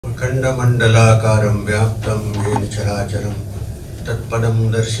खंडमंडलाकारं व्याप्तं येन चराचरं तत्पदं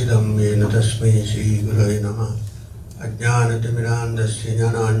दर्शितं येन तस्मै श्रीगुरवे नमः। अज्ञानतिमिरान्धस्य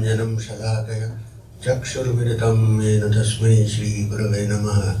ज्ञानाञ्जनं शलाकया चक्षुर्मिलितं येन तस्मै श्रीगुरवे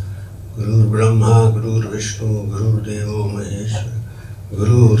नमः। गुरुर्ब्रह्मा गुरुर्विष्णु गुरुर्देवो महेश्वर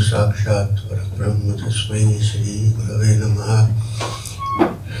गुरुः साक्षात् परब्रह्म तस्मै श्रीगुरवे नमः।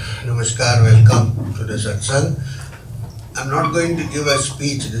 Namaskar, welcome to the Satsang. I'm not going to give a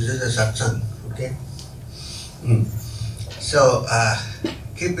speech, this is a Satsang, okay? So,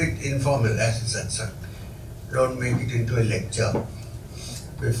 keep it informal as a Satsang. Don't make it into a lecture.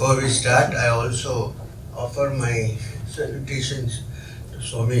 Before we start, I also offer my salutations to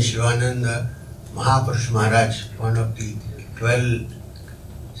Swami Shivananda, Purush Maharaj, one of the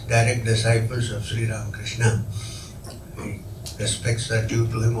 12 direct disciples of Sri Rama Krishna. Respects are due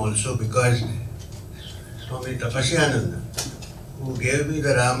to him also because Swami Ananda, who gave me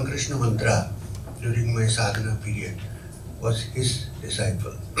the Ramakrishna mantra during my sadhana period, was his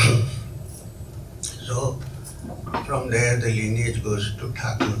disciple. So, from there the lineage goes to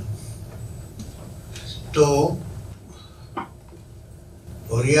Thakur. तो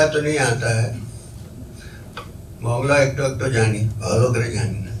ओरिया तो नहीं आता है, मोगला एक तो जानी, भालो करे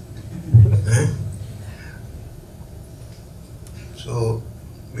जानी ना, हैं? So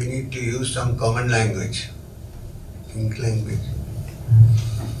we need to use some common language, think language.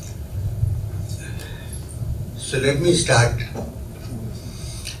 So let me start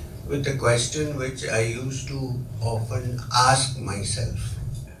with a question which I used to often ask myself.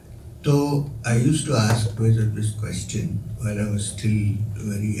 So I used to ask myself this question while I was still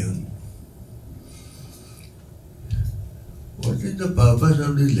very young. What is the purpose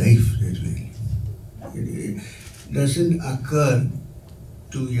of this life really? It doesn't occur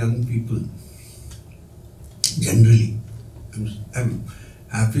to young people generally. I'm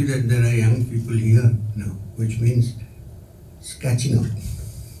happy that there are young people here now, which means it's catching up.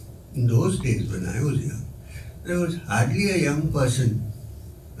 In those days when I was young, there was hardly a young person,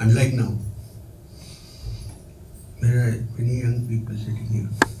 unlike now. There are many young people sitting here.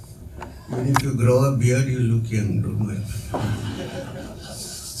 Even if you grow a beard, you look young, don't worry.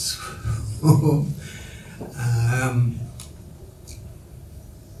 So,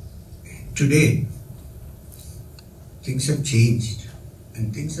 today, things have changed.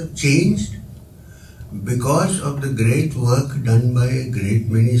 And things have changed because of the great work done by a great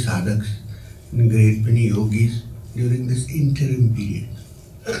many sadhaks and great many yogis during this interim period.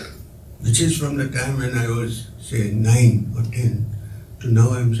 Which is from the time when I was, say, 9 or 10 to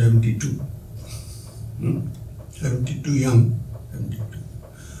now I'm 72. 72 young, 72.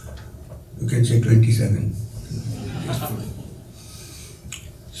 You can say 27.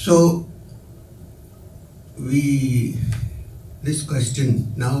 So, this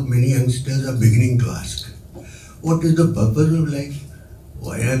question now many youngsters are beginning to ask. What is the purpose of life?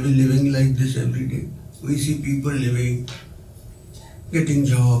 Why are we living like this every day? We see people living, getting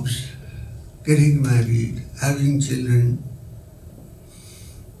jobs, getting married, having children.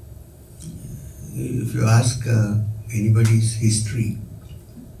 If you ask anybody's history,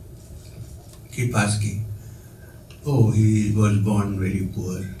 keep asking. Oh, he was born very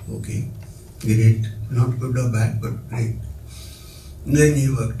poor. Okay, great. Not good or bad, but great. Then he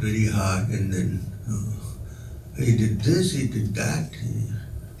worked very hard and then he did this, he did that.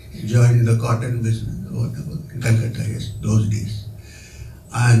 He joined the cotton business or whatever. In Kolkata, yes, those days.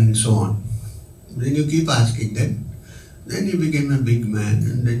 And so on. Then you keep asking them. Then he became a big man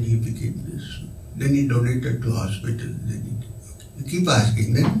and then he became this. Then he donated to hospital. Then you keep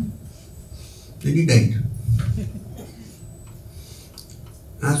asking them. Then he died.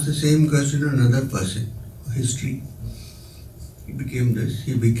 Ask the same question to another person, history. He became this,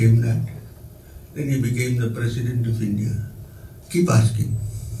 he became that. Then he became the President of India. Keep asking.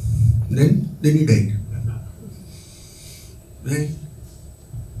 Then he died. Right?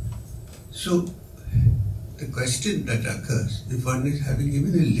 So, the question that occurs, if one is having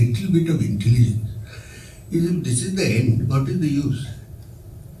even a little bit of intelligence, is if this is the end, what is the use?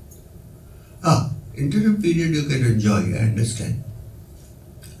 Interim period you can enjoy, I understand.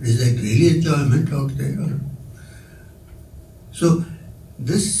 Is that really enjoyment out there? So,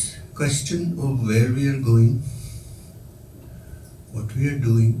 this question of where we are going, what we are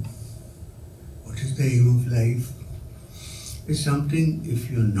doing, what is the aim of life, is something if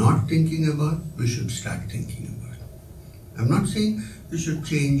you're not thinking about, we should start thinking about. I'm not saying you should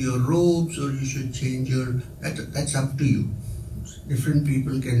change your robes or you should change your, that's up to you. Different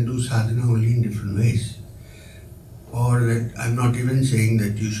people can do sadhana only in different ways. Or that I'm not even saying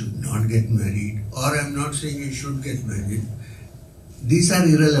that you should not get married, or I'm not saying you should get married. these are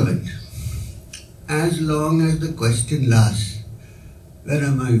irrelevant. As long as the question lasts, where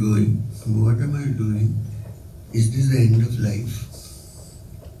am I going? What am I doing? Is this the end of life?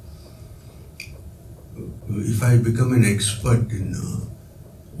 If I become an expert in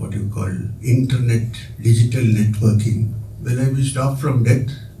what you call internet, digital networking, will I be stopped from death?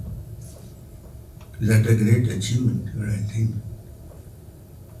 Is that a great achievement, I think?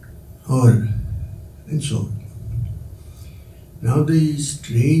 And so on. Now the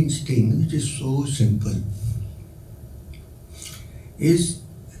strange thing, which is so simple, is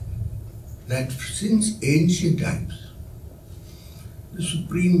that since ancient times, the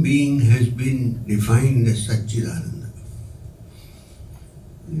Supreme Being has been defined as Satchidananda.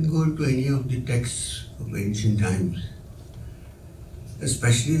 You go into any of the texts of ancient times,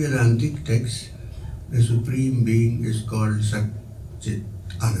 especially the Vedantic texts, the Supreme Being is called Sat, Chit,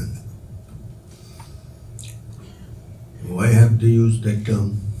 Ananda. Why have they used that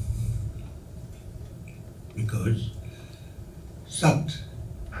term? Because Sat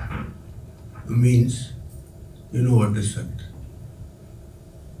means, you know what is Sat?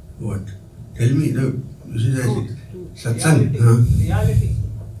 What? Tell me, this is Satsang. Reality.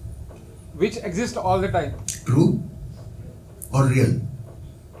 Which exists all the time. True or real?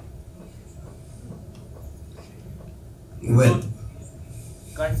 Well,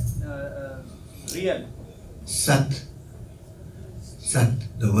 real. Sat,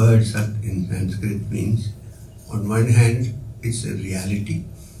 the word Sat in Sanskrit means, on one hand, it's a reality.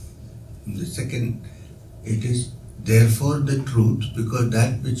 On the second, it is therefore the truth, because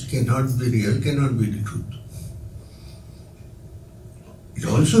that which cannot be real cannot be the truth. It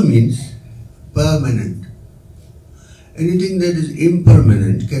also means permanent. Anything that is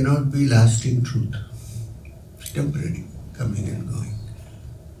impermanent cannot be lasting truth. It's temporary, coming and going.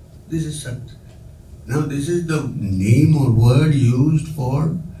 This is Sat. Now this is the name or word used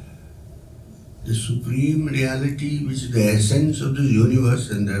for the supreme reality, which is the essence of the universe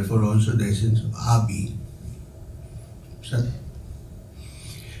and therefore also the essence of our being. Sat.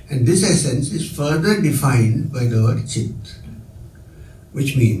 And this essence is further defined by the word Chit,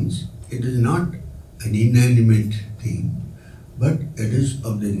 which means it is not an inanimate thing, but it is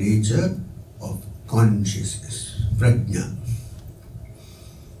of the nature of consciousness, prajna.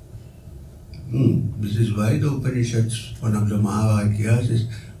 This is why the Upanishads, one of the Mahavakyas is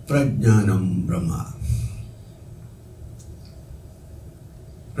Prajnanam Brahma.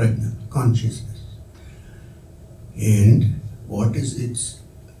 Prajna, consciousness. And what is its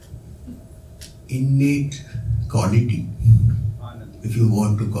innate quality? If you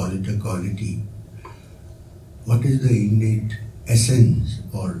want to call it a quality, what is the innate essence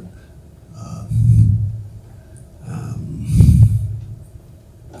or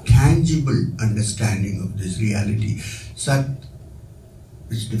tangible understanding of this reality? Sat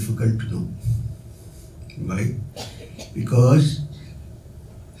is difficult to know. Why? Because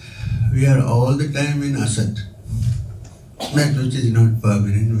we are all the time in Asat. That which is not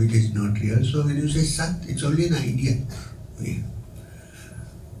permanent, which is not real. So when you say Sat, it's only an idea. Yeah.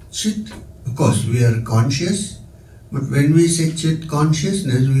 Chit, of course, we are conscious, but when we say Chit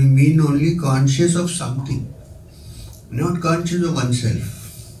consciousness, we mean only conscious of something, not conscious of oneself.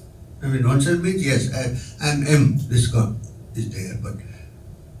 I mean, oneself means, yes, I am M, this God is there, but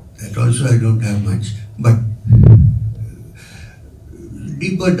that also I don't have much. But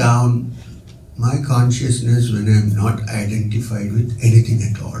deeper down, my consciousness, when I am not identified with anything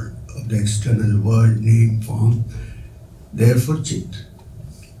at all of the external world, name, form, therefore Chit,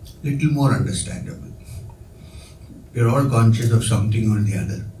 little more understandable. We are all conscious of something or the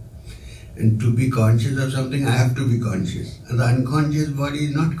other. And to be conscious of something, I have to be conscious. And the unconscious body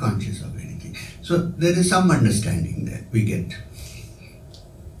is not conscious of anything. So there is some understanding that we get.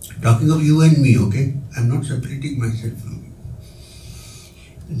 Talking of you and me, okay? I'm not separating myself from you.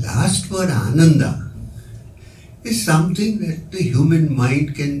 Last word, Ananda, is something that the human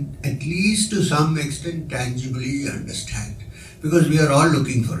mind can, at least to some extent, tangibly understand. Because we are all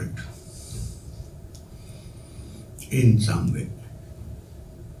looking for it. In some way.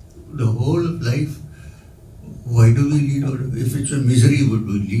 The whole of life, why do we lead, or if it's a misery, would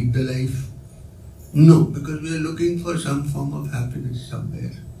we lead the life? No, because we are looking for some form of happiness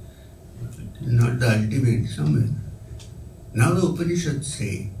somewhere. Not the ultimate, somewhere. Now the Upanishads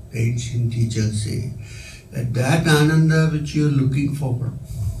say, the ancient teachers say, that Ananda which you are looking for,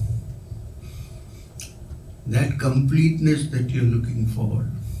 that completeness that you are looking for,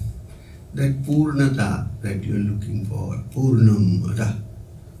 that Purnata that you are looking for, Purnam,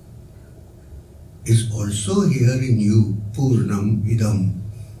 is also here in you, Purnam Idam.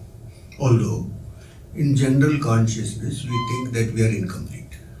 Although in general consciousness, we think that we are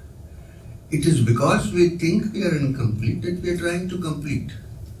incomplete. It is because we think we are incomplete that we are trying to complete.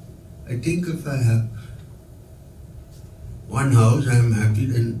 I think if I have one house, I am happy,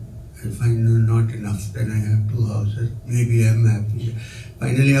 then I find not enough, then I have 2 houses, maybe I am happy.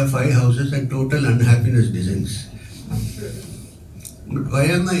 Finally I have 5 houses and total unhappiness descends. But why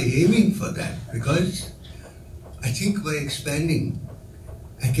am I aiming for that? Because I think by expanding,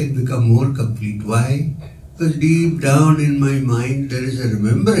 I can become more complete. Why? Because deep down in my mind there is a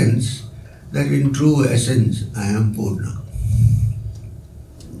remembrance that in true essence I am Purna.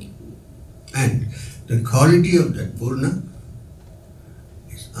 And the quality of that Purna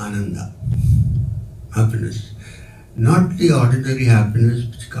is Ananda, happiness. Not the ordinary happiness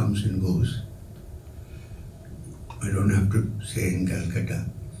which comes and goes. I don't have to say in Kolkata.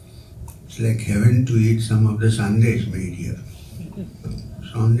 It's like heaven to eat some of the sandesh made here.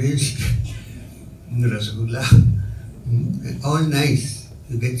 Sandesh, rasgulla, all nice.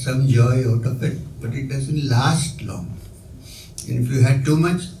 You get some joy out of it, but it doesn't last long. And if you had too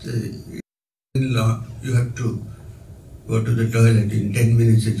much, you have to go to the toilet. In 10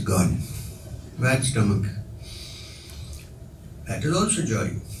 minutes it's gone. Bad stomach. That is also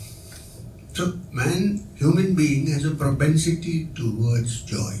joy. So human being has a propensity towards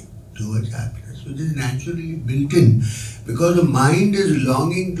joy, towards happiness, which is naturally built in, because the mind is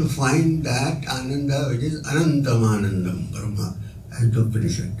longing to find that Ananda which is Anantam Anandam Brahma, as the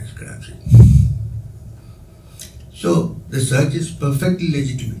Upanishad describes it. So the search is perfectly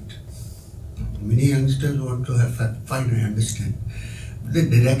legitimate. Many youngsters want to have fun, I understand. But the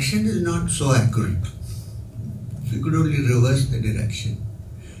direction is not so accurate. If you could only reverse the direction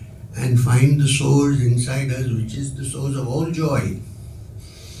and find the source inside us, which is the source of all joy,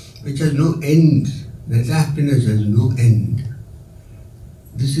 which has no end, that happiness has no end.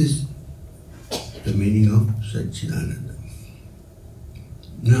 This is the meaning of Satchidananda.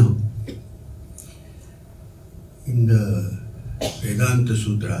 Now, in the Vedanta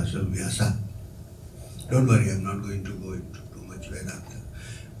Sutras of Vyasa, don't worry, I'm not going to go into too much Vedanta.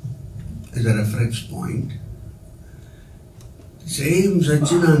 As a reference point, the same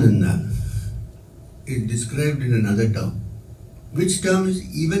Satchidananda is described in another term, which term is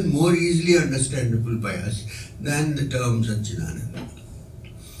even more easily understandable by us than the term Satchidananda.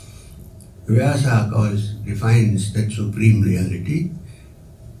 Vyasa defines that supreme reality,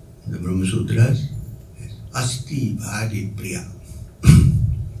 the Brahma Sutras, as Asti Bhadi Priya.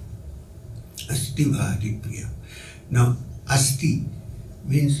 Asti Bhadi Priya. Now, Asti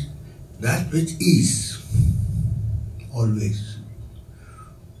means that which is, always.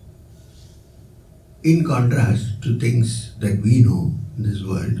 In contrast to things that we know in this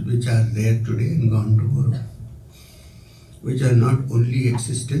world, which are there today and gone tomorrow, which are not only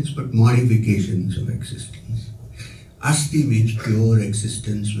existence but modifications of existence. Asti means pure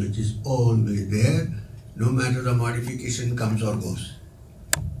existence, which is always there, no matter the modification comes or goes,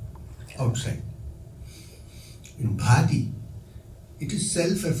 outside. In Bhati, it is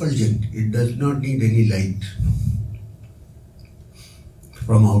self-effulgent, it does not need any light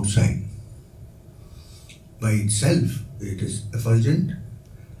from outside. By itself, it is effulgent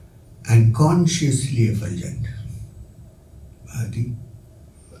and consciously effulgent. Bhati.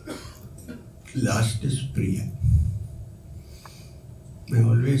 Last is Priya. I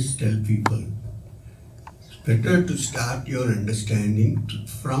always tell people, it's better to start your understanding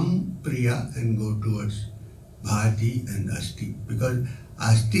from Priya and go towards Bhati and Asti, because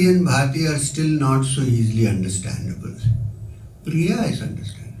Asti and Bhati are still not so easily understandable. Priya is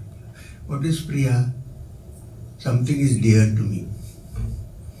understandable. What is Priya? Something is dear to me.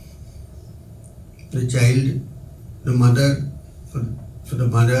 The child, the mother, for the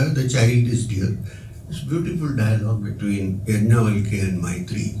mother, the child is dear. It's beautiful dialogue between Yajnavalkya and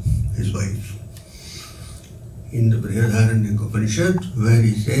Maitri, his wife. In the Brihadaranyaka Upanishad, where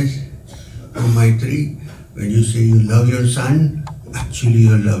he says, "Oh Maitri, when you say you love your son, actually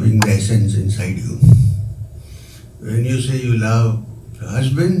you are loving the essence inside you. When you say you love the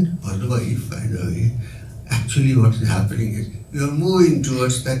husband or the wife, by the way, actually what is happening is you are moving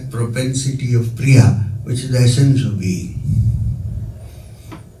towards that propensity of Priya, which is the essence of being."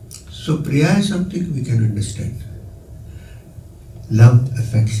 So Priya is something we can understand. Love,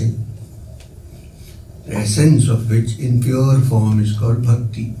 affection, the essence of which in pure form is called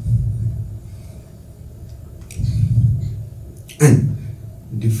Bhakti. And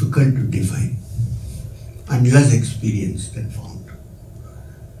difficult to define unless experienced and found.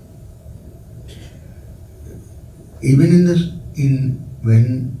 Even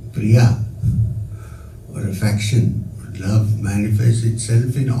when Priya or affection or love manifests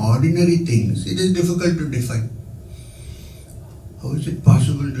itself in ordinary things, it is difficult to define. How is it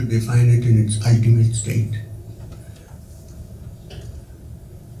possible to define it in its ultimate state?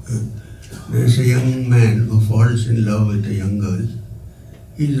 There is a young man who falls in love with a young girl.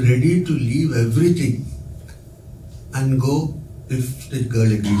 He is ready to leave everything and go if the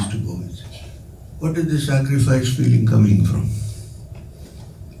girl agrees to go with him. What is the sacrifice feeling coming from?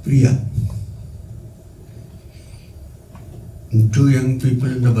 Priya. And two young people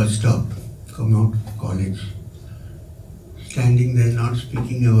in the bus stop come out of college, standing there not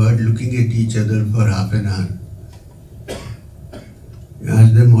speaking a word, looking at each other for half an hour. You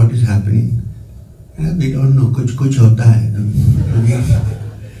ask them what is happening. Yeah, we don't know, कुछ होता है.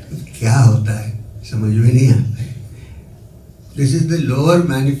 क्या होता है समझ में नहीं आता. This is the lower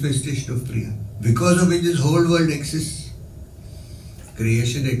manifestation of Priya, because of which this whole world exists.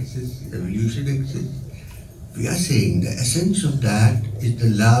 Creation exists, evolution exists. We are saying the essence of that is the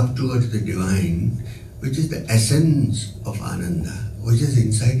love towards the divine, which is the essence of Ananda, which is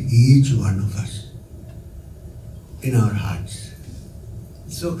inside each one of us, in our hearts.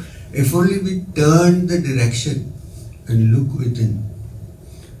 So, if only we turn the direction and look within,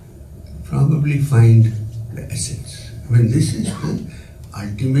 probably find the essence. I mean, this is the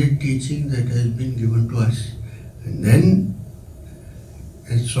ultimate teaching that has been given to us. And then,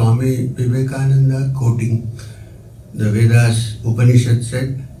 as Swami Vivekananda, quoting the Vedas, Upanishad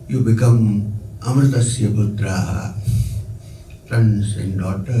said, you become Amritasya Putraha, sons and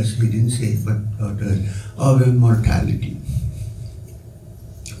daughters, he didn't say, but daughters of immortality.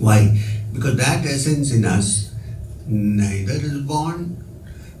 Why? Because that essence in us neither is born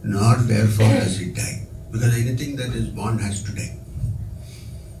nor therefore does it die. Because anything that is born has to die.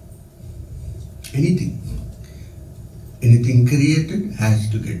 Anything. Anything created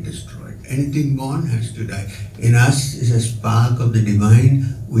has to get destroyed. Anything born has to die. In us is a spark of the divine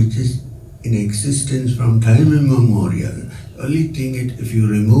which is in existence from time immemorial. The only thing is, if you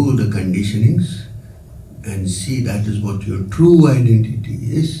remove the conditionings and see that is what your true identity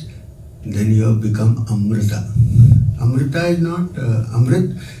is, then you have become Amrita. Amrita is not,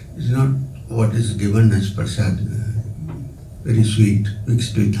 Amrit is not what is given as prasad, very sweet,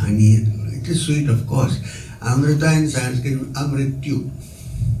 mixed with honey. It is sweet, of course. Amrita in Sanskrit, Amrityu,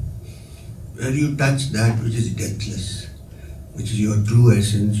 where you touch that which is deathless, which is your true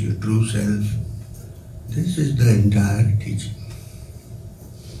essence, your true self. This is the entire teaching.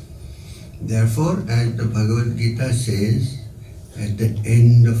 Therefore, as the Bhagavad Gita says, at the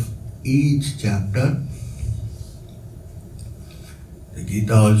end of each chapter, the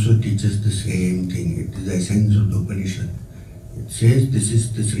Gita also teaches the same thing. It is the essence of the Upanishad. It says, this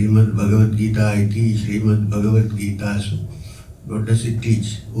is the Srimad Bhagavad Gita, I teach Srimad Bhagavad Gita. So, what does it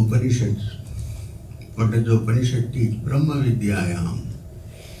teach? Upanishads. What does the Upanishad teach? Brahma Vidyayam.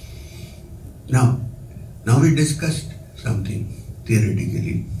 Now we discussed something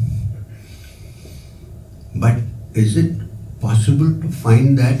theoretically. But is it possible to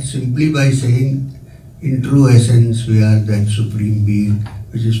find that simply by saying, in true essence, we are that supreme being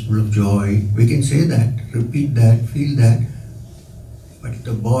which is full of joy? We can say that, repeat that, feel that. But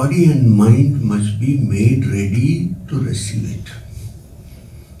the body and mind must be made ready to receive it.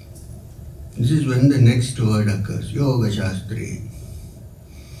 This is when the next word occurs, Yoga Shastre.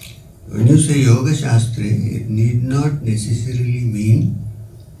 When you say Yoga Shastre, it need not necessarily mean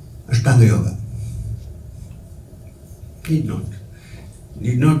Ashtanga Yoga. Need not.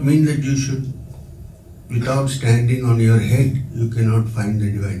 Need not mean that you should, without standing on your head, you cannot find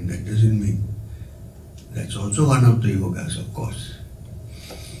the divine. That doesn't mean. That's also one of the yogas, of course.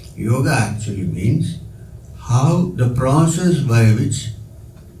 Yoga actually means how the process by which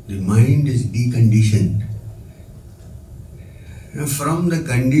the mind is deconditioned. From the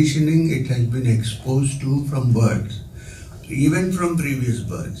conditioning it has been exposed to from birth, even from previous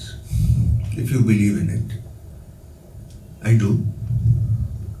births, if you believe in it. I do.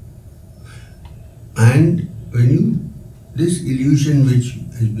 And when this illusion which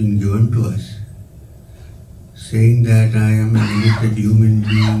has been given to us, saying that I am a limited human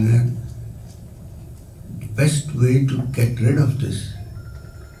being, the best way to get rid of this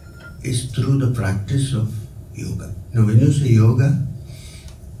is through the practice of yoga. Now when you say yoga,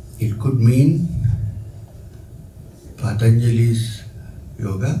 it could mean Patanjali's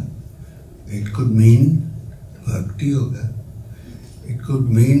yoga, it could mean Bhakti yoga, it could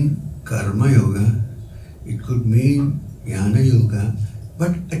mean Karma yoga, it could mean Jnana yoga,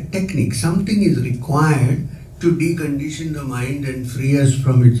 but a technique, something is required to decondition the mind and free us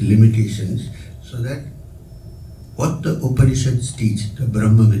from its limitations, so that what the Upanishads teach, the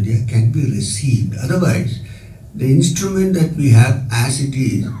Brahma Vidya, can be received. Otherwise, the instrument that we have as it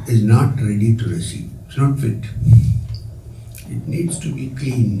is not ready to receive. It's not fit. It needs to be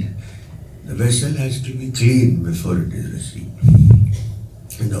cleaned. The vessel has to be cleaned before it is received.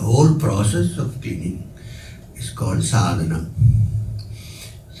 And the whole process of cleaning is called sadhana.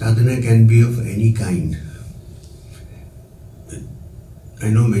 Sadhana can be of any kind. I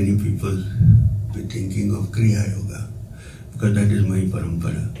know many people be thinking of Kriya Yoga because that is my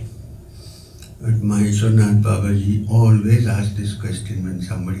parampara. But my Ishwarnath Babaji always asked this question when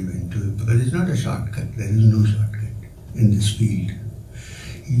somebody went to him, because it's not a shortcut, there is no shortcut in this field.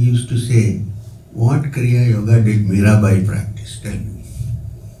 He used to say, what Kriya Yoga did Mirabai practice? Tell me.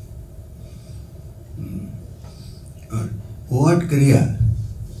 Or what Kriya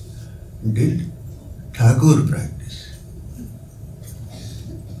did Thakur practice?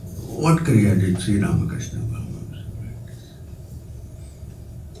 What Kriya did Sri Ramakrishna Paramahamsa practice?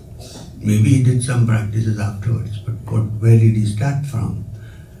 Maybe he did some practices afterwards, but where did he start from?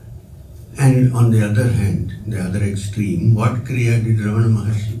 And on the other hand, the other extreme, what Kriya did Ramana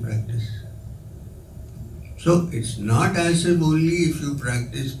Maharshi practice? So it's not as if only if you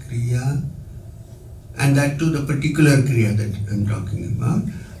practice Kriya, and that too the particular Kriya that I'm talking about,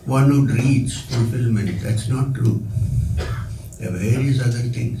 one would reach fulfillment. That's not true. There are various other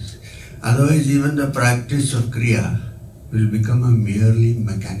things. Otherwise, even the practice of Kriya will become a merely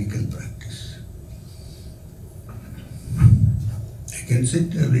mechanical practice. I can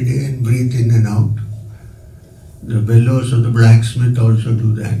sit every day and breathe in and out. The bellows of the blacksmith also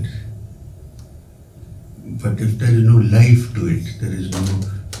do that. But if there is no life to it, there is no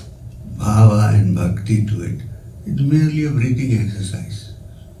bhava and bhakti to it, it's merely a breathing exercise.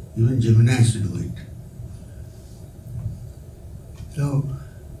 Even gymnasts do it. So,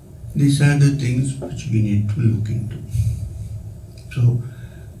 these are the things which we need to look into. So,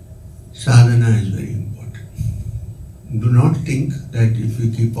 sadhana is very important. Do not think that if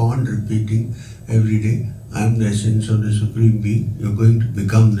you keep on repeating every day, I am the essence of the Supreme Being, you are going to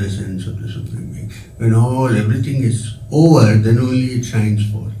become the essence of the Supreme Being. When everything is over, then only it shines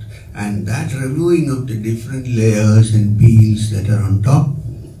forth. And that reviewing of the different layers and peels that are on top,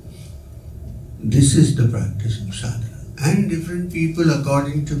 this is the practice of sadhana. And different people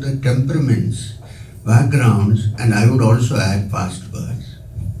according to the temperaments, backgrounds, and I would also add past births,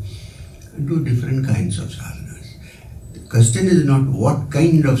 do different kinds of sadhanas. The question is not what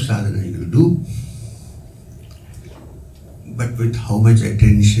kind of sadhana you do, but with how much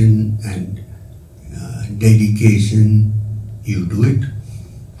attention and dedication you do it,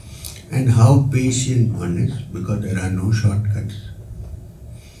 and how patient one is, because there are no shortcuts.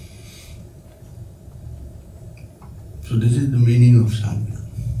 So this is the meaning of sadhana.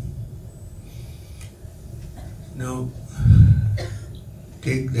 Now,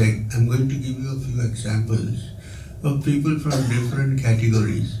 I'm going to give you a few examples of people from different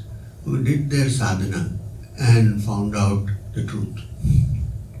categories who did their sadhana and found out the truth.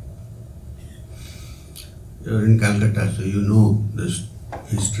 You're in Kolkata, so you know the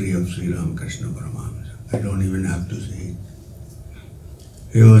history of Sri Ramakrishna Paramahamsa. I don't even have to say it.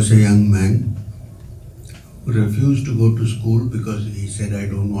 He was a young man who refused to go to school because he said, I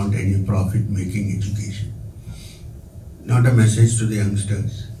don't want any profit-making education. Not a message to the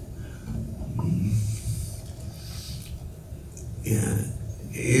youngsters. Yeah.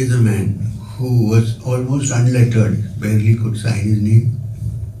 He is a man who was almost unlettered, barely could sign his name.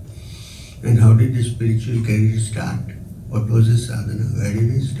 And how did his spiritual career start? What was his sadhana? Where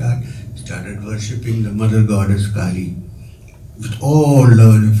did he start? He started worshipping the mother goddess Kali with all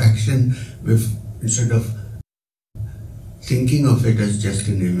love and affection, instead of thinking of it as just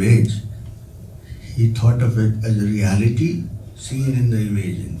an image, he thought of it as a reality seen in the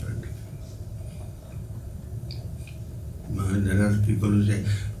image in front of him. There are people who say,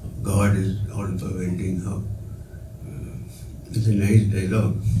 God is all-pervading. It's a nice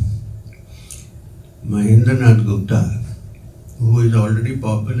dialogue. Mahendranath Gupta, who is already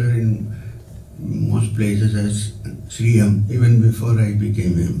popular in most places as Sriyam, even before I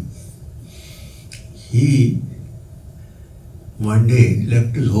became him, he one day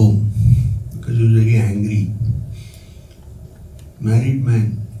left his home because he was very angry. Married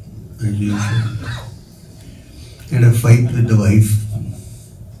man, as usual. Had a fight with the wife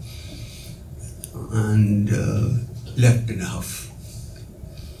and left in a huff.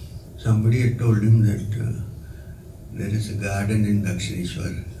 Somebody had told him that there is a garden in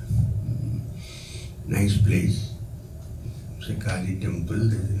Dakshineshwar, nice place. It's a Kali temple,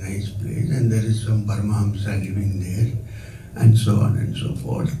 there's a nice place, and there is some Paramahamsa living there, and so on and so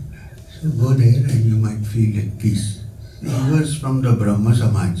forth. So go there and you might feel at peace. He was from the Brahma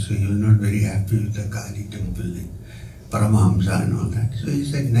Samaj, so he was not very happy with the Kali temple, like Paramahamsa and all that. So he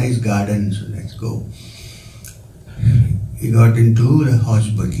said, nice garden, so let's go. He got into the horse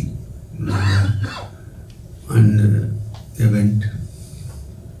buggy and they went.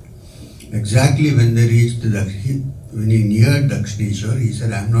 Exactly when they reached when he neared Dakshineshwar, he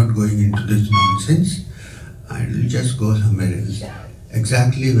said, I'm not going into this nonsense, I will just go somewhere else.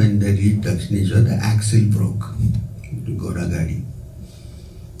 Exactly when they reached Dakshineshwar, the axle broke to Ghoda Gadi.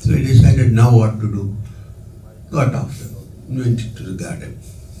 So he decided now what to do. Got off, went to the garden.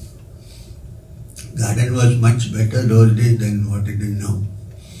 Garden was much better those days than what it is now.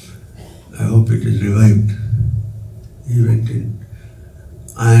 I hope it is revived. He went in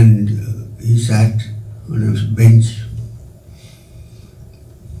and he sat on a bench,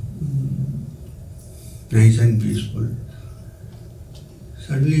 nice and peaceful.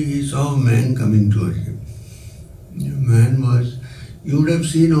 Suddenly he saw a man coming towards him. The man was, you would have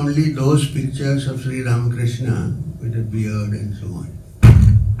seen only those pictures of Sri Ramakrishna with a beard and so on.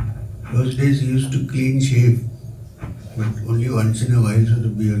 Those days he used to clean shave, but only once in a while so the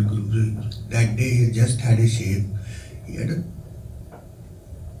beard grew. That day he just had a shave. He had a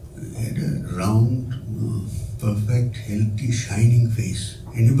round, perfect, healthy, shining face.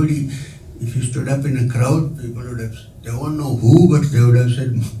 Anybody, if you stood up in a crowd, people would have, they won't know who, but they would have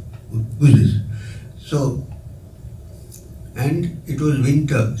said, who's this? So, and it was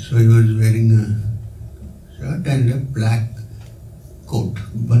winter, so he was wearing a shirt and a black coat,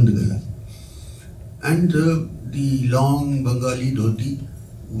 bandgala. And the long Bengali dhoti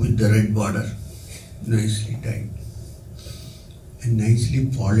with the red border, nicely tied. And nicely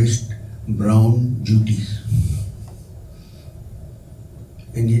polished brown jutis.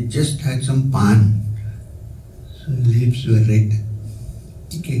 And he just had some pan, so his lips were red.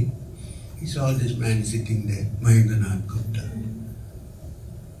 Okay. He saw this man sitting there, Mahendranath Gupta.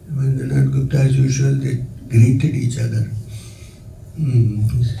 Mahendranath Gupta, as usual, they greeted each other.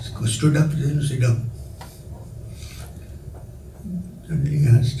 He stood up, then sit down. Suddenly he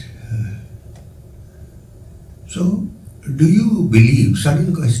asked, so, do you believe,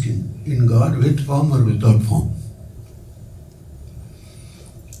 sudden question, in God with form or without form?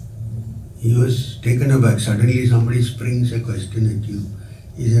 He was taken aback. Suddenly somebody springs a question at you.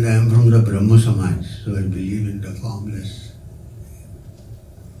 He said, I am from the Brahma Samaj, so I believe in the formless.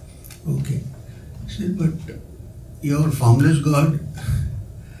 Okay. He said, but your formless God,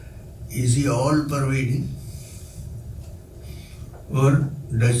 is he all pervading? Or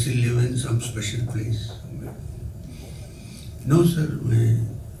does he live in some special place? No, sir,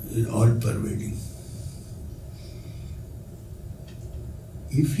 he is all pervading.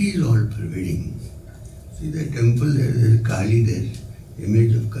 If he is all pervading, see the temple there, there is Kali there,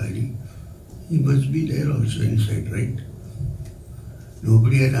 image of Kali, he must be there also inside, right?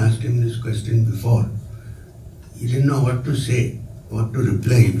 Nobody had asked him this question before. He didn't know what to say, what to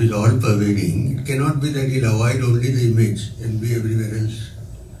reply. If he is all pervading, it cannot be that he will avoid only the image and be everywhere else.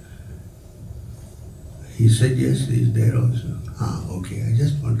 He said, yes, he is there also. Ah, okay, I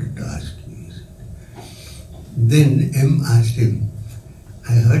just wanted to ask you. He said. Then M asked him,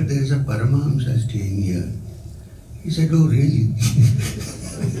 I heard there is a Paramahamsa staying here. He said, oh really?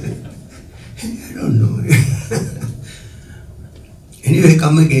 I don't know. Anyway,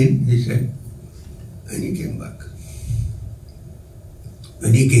 come again, he said. And he came back.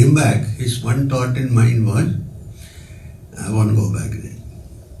 When he came back, his one thought in mind was, I won't go back there.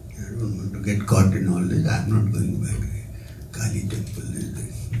 I don't want to get caught in all this. I am not going back there. Kali temple is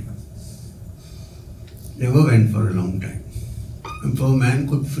there. Never went for a long time. And for a man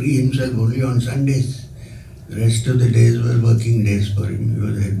could free himself only on Sundays. The rest of the days were working days for him. He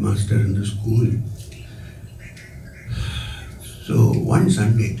was a headmaster in the school. So one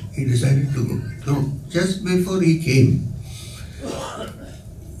Sunday he decided to go. No, just before he came,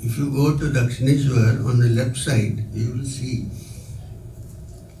 if you go to Dakshineshwar, on the left side, you will see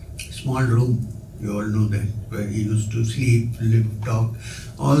a small room. You all know that, where he used to sleep, live, talk.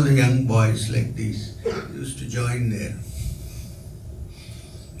 All the young boys like this used to join there.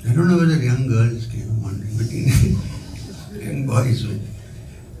 I don't know whether young girls came, wondering, but young boys,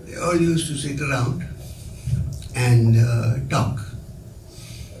 they all used to sit around and talk.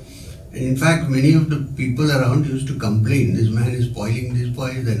 And in fact, many of the people around used to complain, this man is spoiling these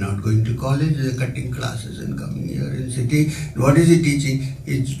boys, they're not going to college, they're cutting classes and coming here and sitting. What is he teaching?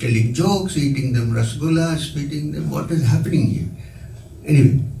 He's telling jokes, eating them rasgullas, feeding them. What is happening here?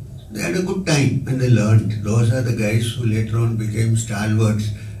 Anyway, they had a good time and they learned. Those are the guys who later on became stalwarts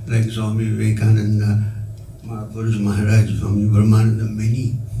like Swami Vivekananda, Purush Maharaj, Swami Brahmananda,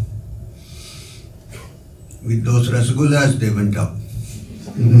 many. With those rasgullas, they went up.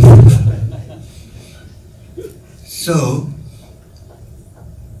 So,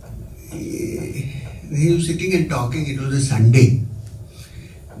 he was sitting and talking, it was a Sunday.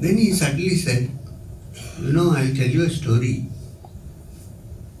 Then he suddenly said, I'll tell you a story.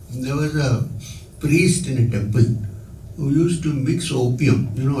 There was a priest in a temple who used to mix opium.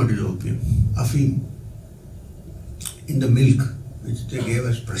 You know what is opium? Afim. In the milk, which they gave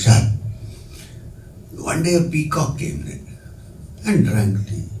as prasad. One day a peacock came there and drank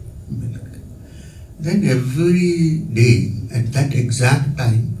the milk. Then every day, at that exact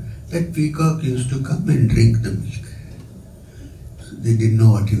time, that peacock used to come and drink the milk. So they didn't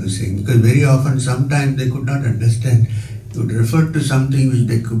know what he was saying, because very often, sometimes they could not understand. He would refer to something which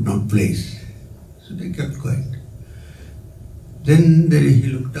they could not place. So they kept quiet. Then he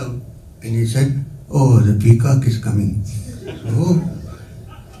looked out and he said, "Oh, the peacock is coming." Oh.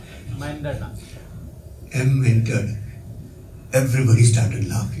 M entered. Everybody started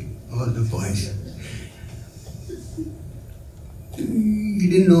laughing. All the boys. He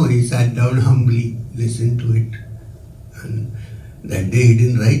didn't know. He sat down humbly, listened to it. And that day he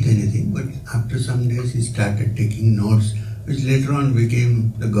didn't write anything, but after some days he started taking notes, which later on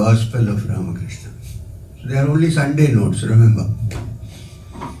became the Gospel of Ramakrishna. So they are only Sunday notes, remember.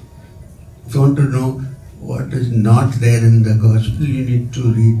 If you want to know what is not there in the Gospel, you need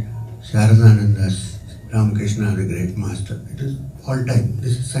to read Ananda's Ramakrishna, the great master. It is all time.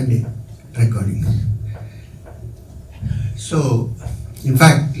 This is Sunday recording. So, in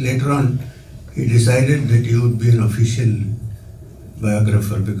fact, later on, he decided that he would be an official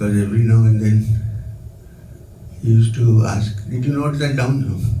biographer, because every now and then he used to ask, "Did you note that down?"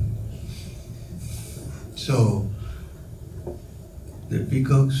 No. So, the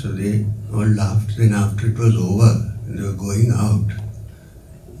peacocks, so they all laughed. Then after it was over, and they were going out,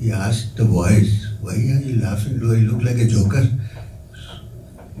 he asked the boys, "Why are you laughing? Do I look like a joker?"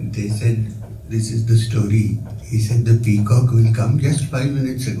 They said, "This is the story." He said, "The peacock will come just 5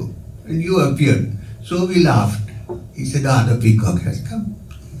 minutes ago, and you appeared." So we laughed. He said, "The peacock has come."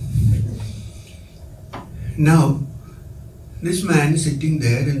 Now, this man sitting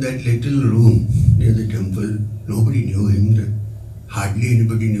there in that little room near the temple, nobody knew him, hardly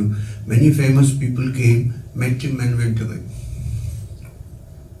anybody knew. Many famous people came, met him and went away.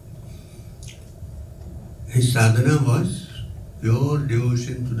 His sadhana was pure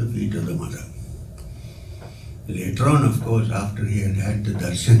devotion to the feet of the Mother. Later on, of course, after he had had the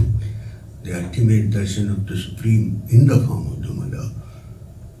darshan, the ultimate darshan of the Supreme in the form of the Mother,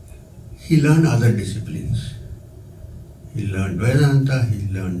 he learned other disciplines. He learned Vedanta, he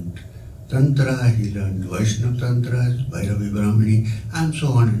learned Tantra, he learned Vaishnava Tantras, Bhairavi Brahmini, and so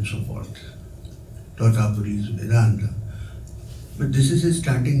on and so forth. Totapuris, Vedanta. But this is his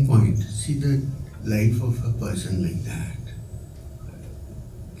starting point. See the life of a person like that,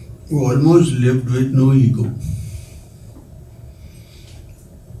 who almost lived with no ego.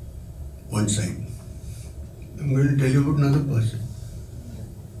 One side. I'm going to tell you about another person.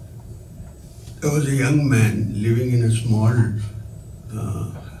 There was a young man living in a small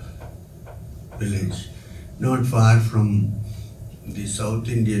village, not far from the South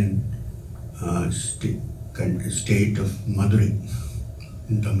Indian state of Madurai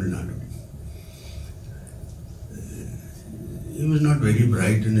in Tamil Nadu. He was not very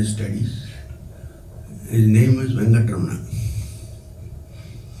bright in his studies. His name was Venkatrama.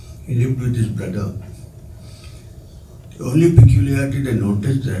 He lived with his brother. The only peculiarity they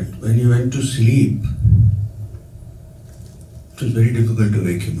noticed that when he went to sleep, it was very difficult to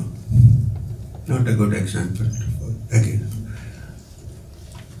wake him up. Not a good example. Again,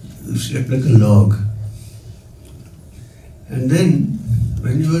 he slept like a log. And then,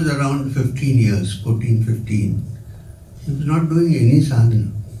 when he was around 15 years, 14, 15, he was not doing any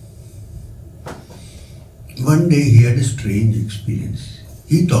sadhana. One day he had a strange experience.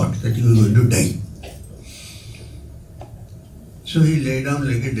 He thought that he was going to die. So he lay down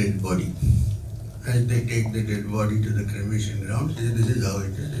like a dead body. As they take the dead body to the cremation ground, he said, "This is how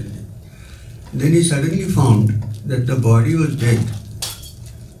it is." Then he suddenly found that the body was dead.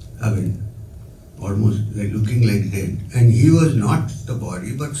 I mean, almost like looking like dead. And he was not the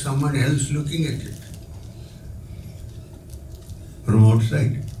body, but someone else looking at it from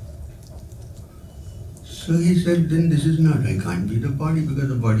outside. So he said, "Then this is not, I can't be the body, because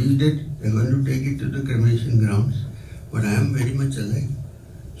the body is dead. They're going to take it to the cremation grounds, but I am very much alive."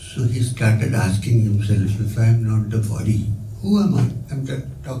 So he started asking himself, if I am not the body, who am I? I'm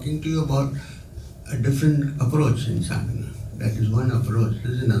talking to you about a different approach in sadhana. That is one approach.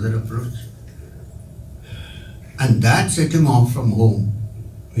 This is another approach. And that set him off from home.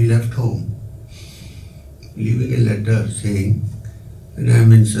 He left home. leaving a letter saying that I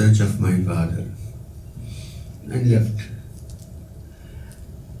am in search of my father, and left.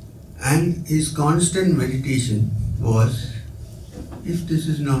 And his constant meditation was, if this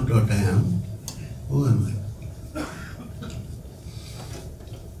is not what I am, who am I?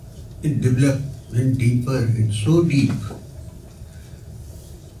 It developed, went deeper, and so deep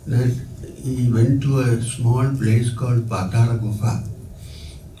that he went to a small place called Patala Gufa,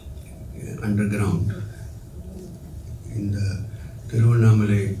 underground, in the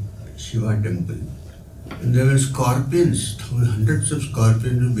Tiruvannamalai Shiva temple. And there were scorpions, hundreds of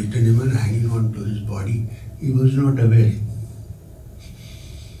scorpions who bitten him and hanging on to his body. He was not aware.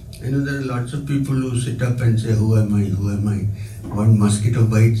 You know, there are lots of people who sit up and say, who am I, who am I? One mosquito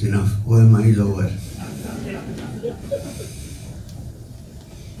bites enough, who am I is over.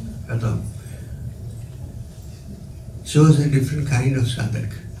 Shows a different kind of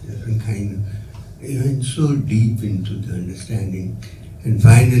sadhak, different kind. He went so deep into the understanding, and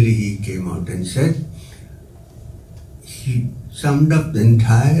finally he came out and said, he summed up the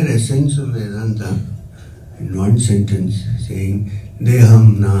entire essence of Vedanta in one sentence, saying,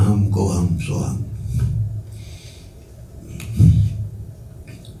 Deham, Naham, Koham, Soham.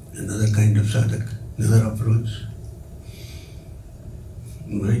 Another kind of sadhak, another approach.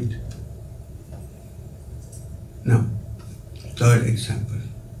 Right? Now, third example.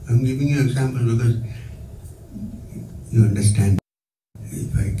 I'm giving you an example because you understand.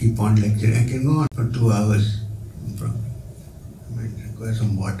 If I keep on lecturing, I can go on for 2 hours. No problem. I might require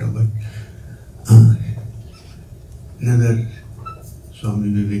some water, but another Swami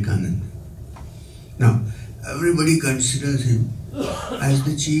Vivekananda. Now, everybody considers him as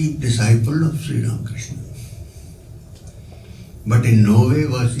the chief disciple of Sri Ramakrishna. But in no way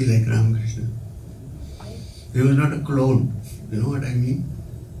was he like Ramakrishna. He was not a clone. You know what I mean?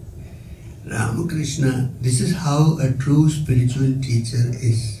 Ramakrishna, this is how a true spiritual teacher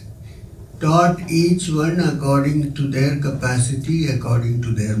is. Taught each one according to their capacity, according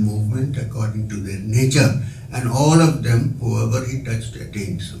to their movement, according to their nature. And all of them, whoever he touched,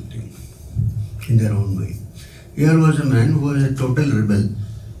 attained something in their own way. Here was a man who was a total rebel,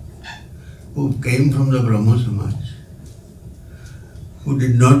 who came from the Brahmo Samaj, who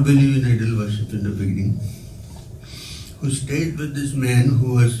did not believe in idol worship in the beginning, who stayed with this man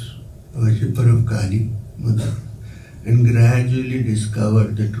who was a worshipper of Kali, Mother, and gradually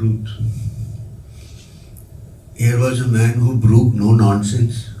discovered the truth. Here was a man who broke no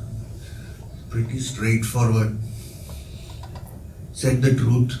nonsense, pretty straightforward, said the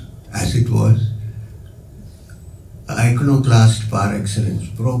truth as it was, iconoclast par excellence,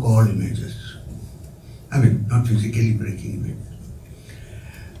 broke all images. I mean, not physically breaking images.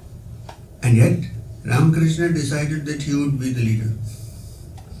 And yet, Ramakrishna decided that he would be the leader.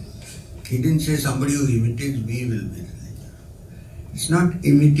 He didn't say somebody who imitates me will be the leader. It's not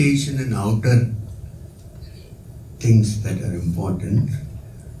imitation and outer things that are important,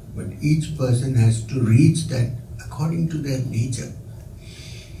 but each person has to reach that according to their nature.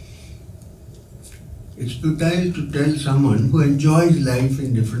 It's futile to tell someone who enjoys life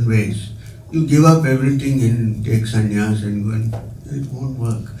in different ways, you give up everything and take sannyas and go and it won't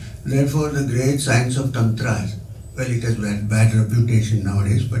work. Therefore, the great science of Tantra, well, it has bad reputation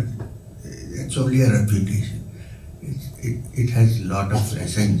nowadays, but it's only a reputation. It has a lot of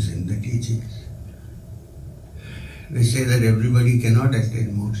essence in the teachings. They say that everybody cannot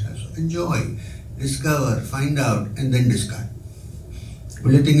attain moksha, so enjoy, discover, find out, and then discard.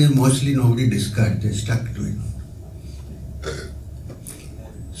 Only thing is, mostly nobody discards, they're stuck to it.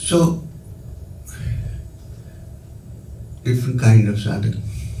 So, different kind of sadhana.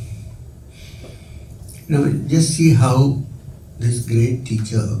 Now, just see how this great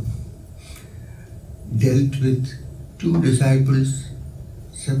teacher dealt with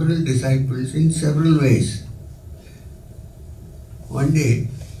several disciples in several ways. One day,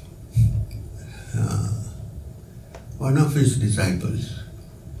 one of his disciples,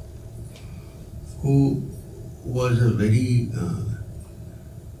 who was a very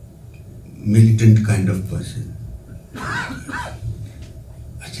militant kind of person,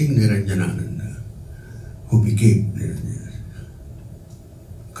 I think Ananda, who became Niranjana,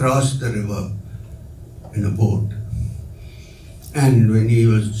 crossed the river in a boat. And when he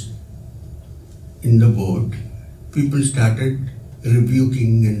was in the boat, people started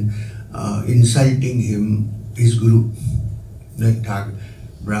rebuking and insulting him, his guru, that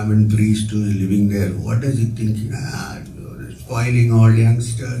Brahmin priest who is living there. What does he think? Spoiling all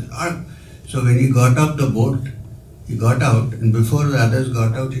youngsters. So when he got off the boat, he got out, and before the others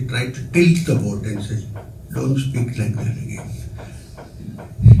got out, he tried to tilt the boat and said, "Don't speak like that again."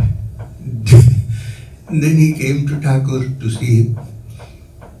 And then he came to Thakur to see him.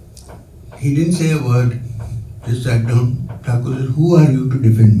 He didn't say a word, just sat down. Thakur said, "Who are you to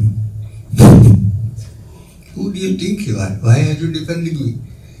defend me? Who do you think you are? Why are you defending me?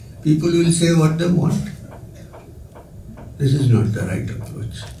 People will say what they want. This is not the right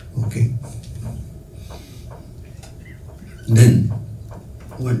approach." Okay. Then,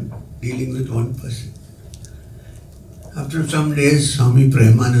 dealing with one person. After some days, Swami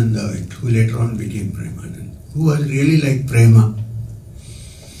Premananda went, who later on became Premananda, who was really like Prema.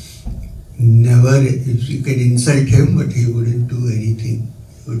 Never, if you can insult him, but he wouldn't do anything.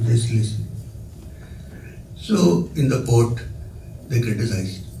 He would just listen. So, in the port, they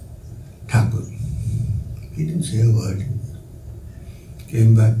criticized Thakur. He didn't say a word.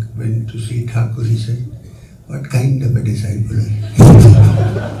 Came back, went to see Thakur, he said, "What kind of a disciple are you?"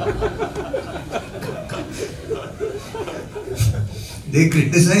 They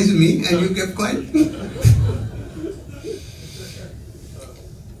criticized me and you kept quiet.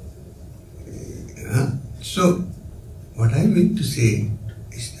 So, what I mean to say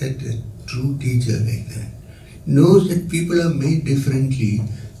is that a true teacher like that knows that people are made differently.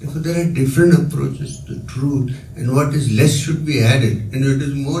 Therefore, there are different approaches to truth, and what is less should be added, and what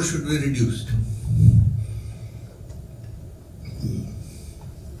is more should be reduced.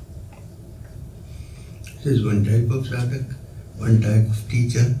 This is one type of sadhak, one type of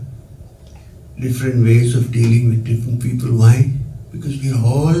teacher, different ways of dealing with different people. Why? Because we are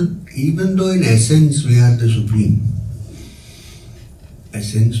all, even though in essence we are the Supreme,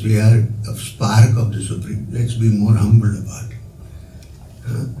 essence we are a spark of the Supreme. Let's be more humble about it.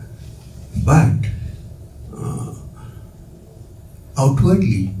 But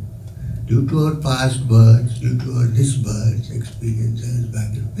outwardly, due to our past births, due to our this birth's experiences,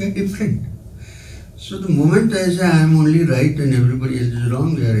 background, we are different. So the moment I say I am only right and everybody else is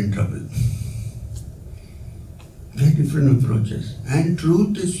wrong, we are in trouble. We have different approaches. And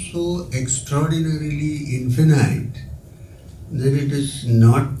truth is so extraordinarily infinite that it is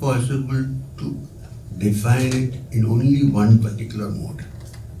not possible to define it in only one particular mode.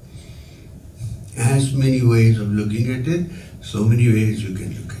 As many ways of looking at it, so many ways you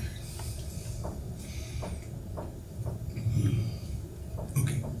can look at it.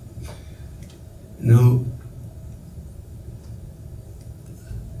 Okay. Now,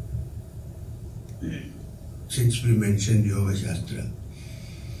 since we mentioned Yoga Shastra,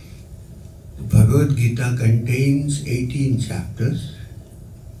 the Bhagavad Gita contains 18 chapters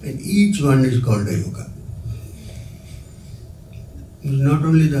and each one is called a yoga. It's not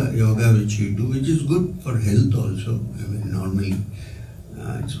only the yoga which you do, which is good for health also. I mean, normally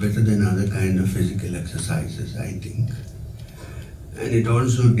it's better than other kind of physical exercises, I think. And it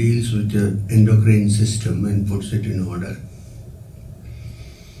also deals with the endocrine system and puts it in order.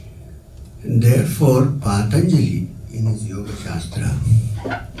 And therefore, Patanjali, in his Yoga Shastra,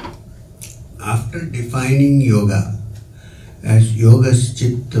 after defining yoga as yogas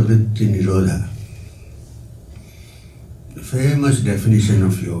chitta vritti nirodha, the famous definition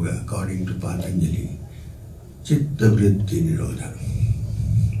of yoga according to Patanjali, chitta vritti nirodha.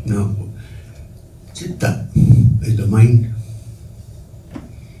 Now, chitta is the mind.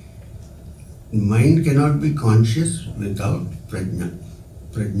 The mind cannot be conscious without prajna.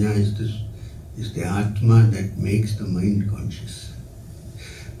 Prajna is the Atma that makes the mind conscious.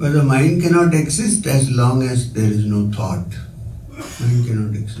 But the mind cannot exist as long as there is no thought. Mind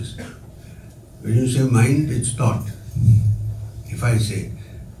cannot exist. When you say mind, it's thought. If I say,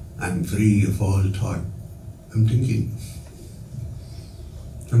 I'm free of all thought, I'm thinking.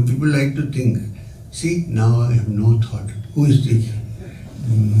 Some people like to think, see, now I have no thought. Who is thinking?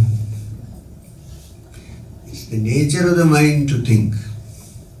 It's the nature of the mind to think.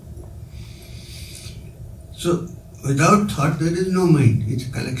 So, without thought, there is no mind. It's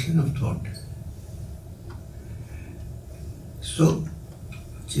a collection of thought. So,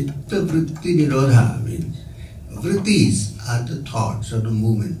 chitta vritti nirodha means vrittis are the thoughts or the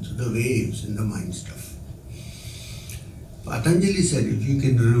movements, the waves in the mind stuff. Patanjali said if you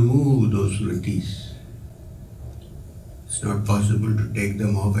can remove those vrittis, it's not possible to take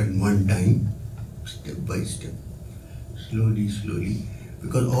them off at one time, step by step, slowly, slowly,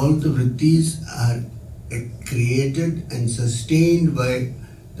 because all the vrittis are created and sustained by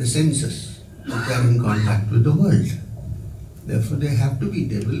the senses which are in contact with the world. Therefore they have to be,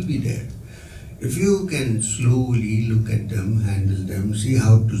 they will be there. If you can slowly look at them, handle them, see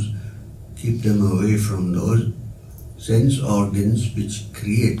how to keep them away from those sense organs which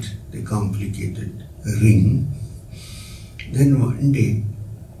create the complicated ring, then one day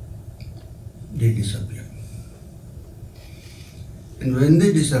they disappear. And when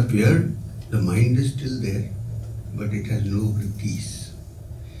they disappear, The mind is still there, but it has no vrittis.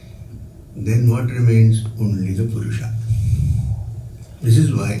 Then what remains? Only the Purusha. This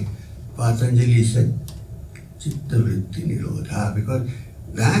is why Patanjali said Chitta Vritti Nirodha, because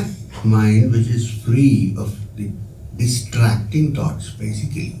that mind which is free of the distracting thoughts,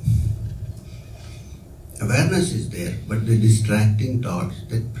 basically. Awareness is there, but the distracting thoughts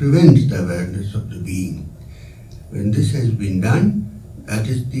that prevent the awareness of the being. When this has been done, that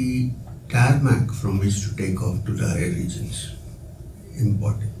is the tarmac from which to take off to the higher regions.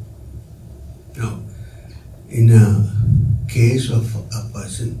 Important. Now, in a case of a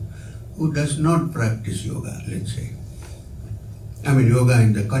person who does not practice yoga, let's say, I mean yoga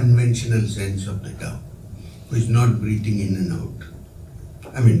in the conventional sense of the term, who is not breathing in and out.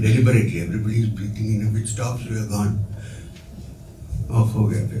 I mean deliberately, everybody is breathing in, if it stops, we are gone. Off ho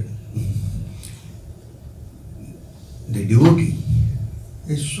gaya phir. The devotee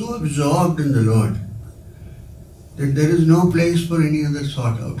is so absorbed in the Lord that there is no place for any other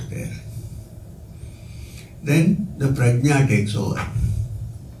thought out there. Then the prajna takes over.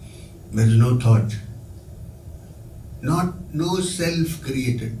 There is no thought. No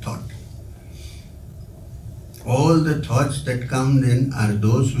self-created thought. All the thoughts that come then are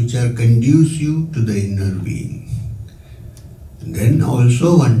those which are conducive to the inner being. And then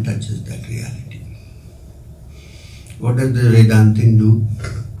also one touches that reality. What does the Vedantin do?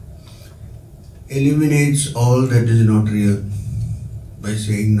 Eliminates all that is not real by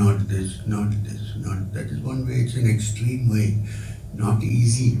saying not this, not this, not that. Is one way. It's an extreme way, not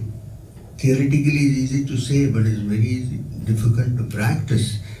easy. Theoretically it's easy to say, but it's very easy, difficult to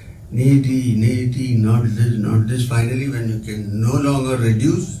practice. Neti, not this, not this. Finally, when you can no longer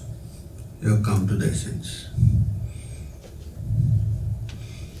reduce, you have come to the essence.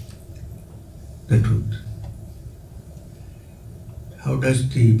 The truth. How does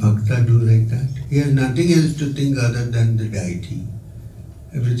the bhakta do like that? He has nothing else to think other than the deity.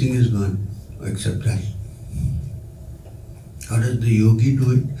 Everything is gone except that. How does the yogi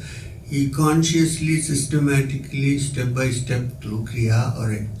do it? He consciously, systematically, step by step through Kriya,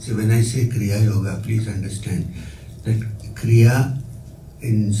 or so when I say Kriya Yoga, please understand that Kriya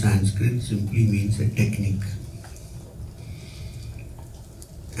in Sanskrit simply means a technique.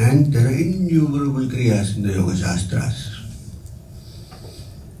 And there are innumerable Kriyas in the Yoga Shastras.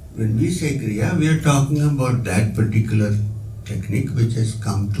 When we say Kriya, we are talking about that particular technique which has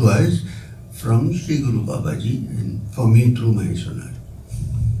come to us from Sri Guru Babaji and for me through Maheshwara.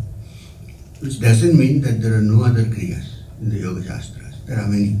 Which doesn't mean that there are no other Kriyas in the Yoga Shastras. There are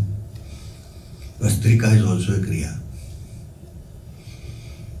many. Vastrika is also a Kriya.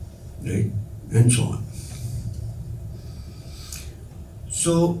 Right? And so on.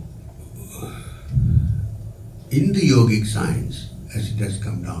 So, in the yogic science, as it has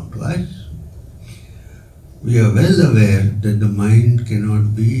come down to us, we are well aware that the mind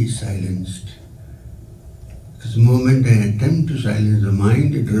cannot be silenced. Because the moment I attempt to silence the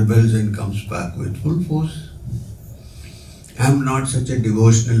mind, it rebels and comes back with full force. I am not such a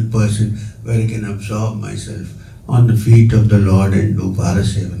devotional person where I can absorb myself on the feet of the Lord and do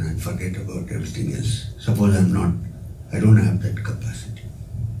parasevana and forget about everything else. Suppose I don't have that capacity.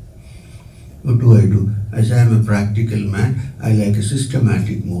 What do I do? As I am a practical man, I like a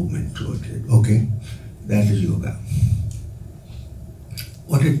systematic movement towards it. Okay? That is yoga.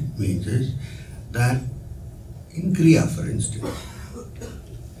 What it means is that in Kriya, for instance,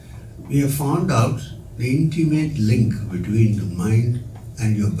 we have found out the intimate link between the mind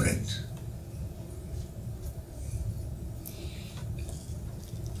and your breath.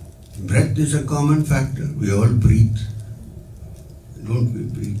 Breath is a common factor. We all breathe. Don't we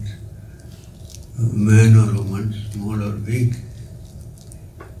breathe? Man or woman, small or big,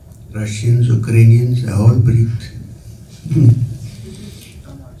 Russians, Ukrainians, they all breathe.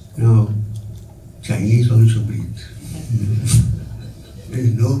 Now, Chinese also breathe. There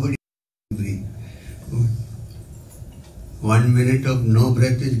is nobody who breathe. 1 minute of no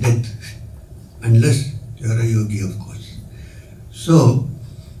breath is death, unless you are a yogi, of course. So,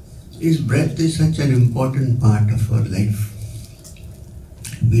 this breath is such an important part of our life.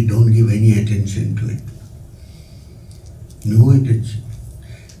 We don't give any attention to it. No attention.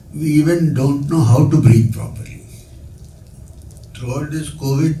 We even don't know how to breathe properly. Throughout this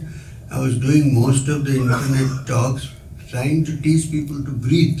COVID, I was doing most of the internet talks trying to teach people to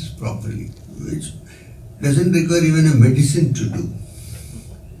breathe properly, which doesn't require even a medicine to do.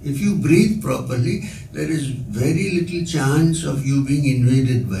 If you breathe properly, there is very little chance of you being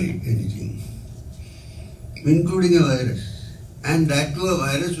invaded by anything, including a virus. And that too a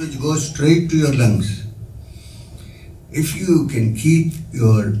virus which goes straight to your lungs. If you can keep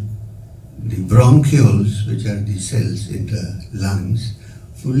your the bronchioles, which are the cells in the lungs,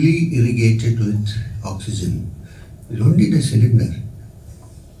 fully irrigated with oxygen. You don't need a cylinder.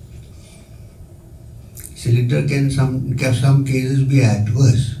 Cylinder can some cases be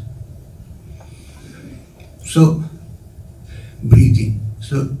adverse. So, breathing.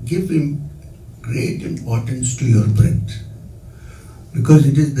 So, give great importance to your breath, because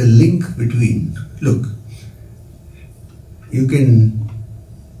it is the link between, look, you can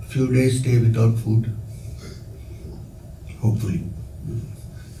few days stay without food, hopefully.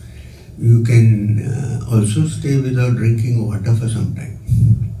 You can also stay without drinking water for some time.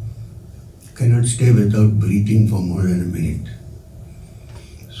 You cannot stay without breathing for more than a minute.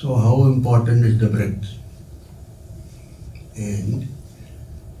 So how important is the breath? And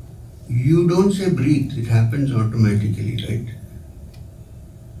you don't say breathe, it happens automatically, right?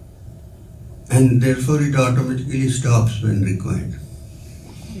 And therefore it automatically stops when required.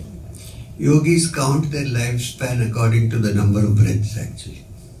 Yogis count their lifespan according to the number of breaths actually.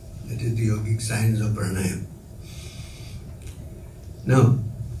 That is the yogic science of pranayama. Now,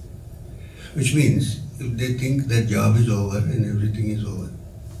 which means if they think that job is over and everything is over,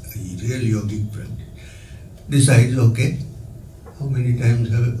 a real yogic practice decides, okay, how many times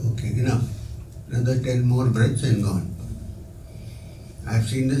have it? Okay, enough. Another 10 more breaths and gone. I've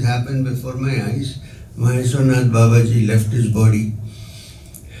seen this happen before my eyes. Maheshwarnath Babaji left his body,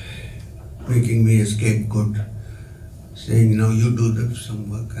 making me a scapegoat, saying, now you do some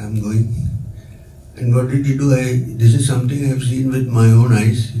work, I'm going. And what did he do? This is something I've seen with my own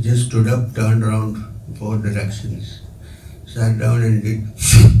eyes. He just stood up, turned around 4 directions, sat down and did,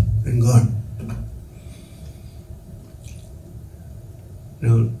 and gone.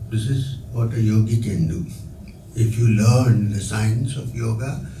 Now, this is what a yogi can do. If you learn the science of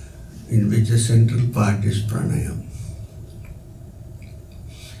yoga, in which a central part is pranayama.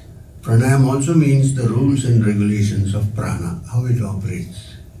 Pranayama also means the rules and regulations of prana, how it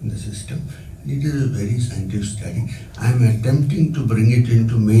operates in the system. It is a very scientific study. I am attempting to bring it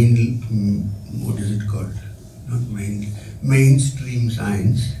into mainstream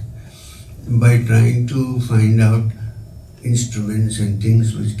science by trying to find out instruments and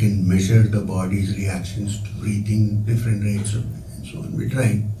things which can measure the body's reactions to breathing, different rates of, and so on. We're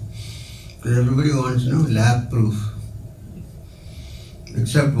trying. Because everybody wants to know lab proof.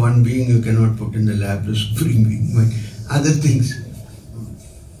 Except one being you cannot put in the lab, the supreme being, but other things.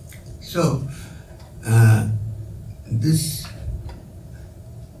 So, this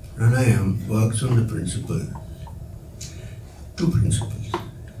pranayama works on the principle, 2 principles.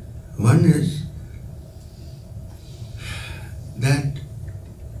 One is that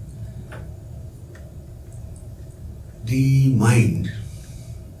the mind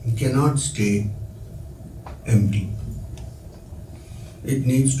cannot stay empty. It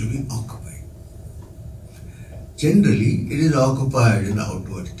needs to be occupied. Generally, it is occupied in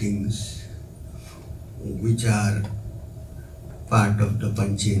outward things which are part of the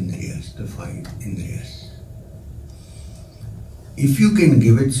panchendriyas, the 5 indriyas. If you can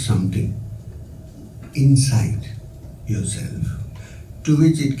give it something inside yourself to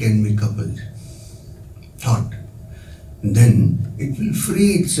which it can be coupled, thought, then it will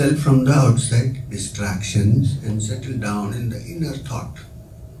free itself from the outside distractions and settle down in the inner thought.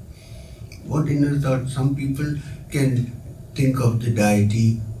 What inner thought? Some people can think of the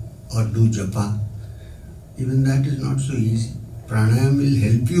deity or do japa. Even that is not so easy. Pranayama will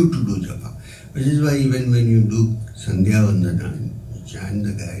help you to do japa. Which is why even when you do Sandhya Vandana, you chant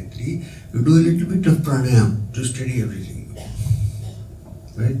the Gayatri, you do a little bit of pranayama to steady everything.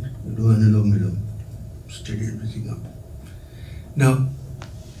 Right? You do Anulom Vilom, steady everything up. Now,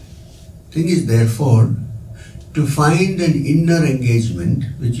 thing is therefore to find an inner engagement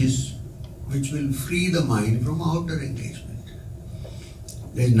which will free the mind from outer engagement.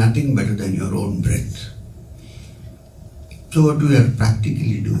 There is nothing better than your own breath. So what we are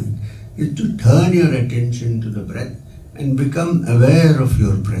practically doing is to turn your attention to the breath and become aware of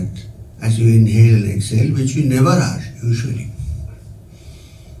your breath as you inhale and exhale, which we never are usually.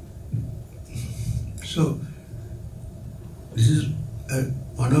 So this is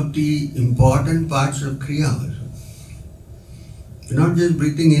one of the important parts of Kriya also. It's not just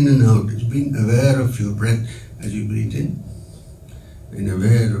breathing in and out, it's being aware of your breath as you breathe in and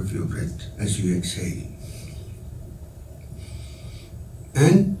aware of your breath as you exhale.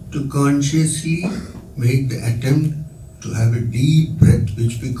 And to consciously make the attempt to have a deep breath,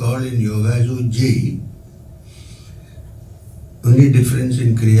 which we call in yoga as Ujjayi. Only difference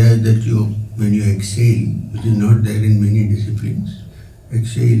in Kriya is that when you exhale, which is not there in many disciplines,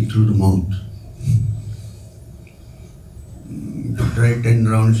 exhale through the mouth. Try 10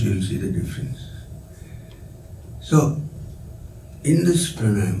 rounds, you'll see the difference. So, in this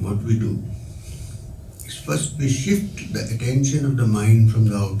pranayam, what we do is first we shift the attention of the mind from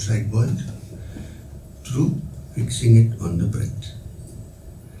the outside world through fixing it on the breath.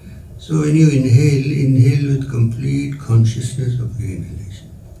 So when you inhale with complete consciousness of your inhalation.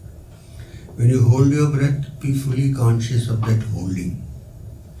 When you hold your breath, be fully conscious of that holding.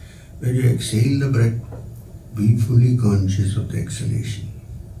 When you exhale the breath, be fully conscious of the exhalation.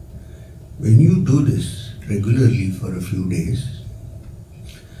 When you do this regularly for a few days,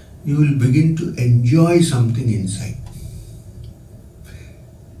 you will begin to enjoy something inside.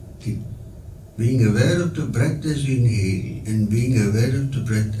 Being aware of the breath as you inhale and being aware of the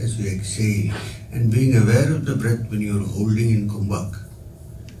breath as you exhale and being aware of the breath when you are holding in kumbhak,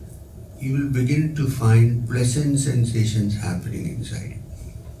 you will begin to find pleasant sensations happening inside.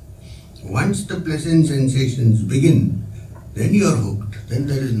 Once the pleasant sensations begin, then you are hooked, then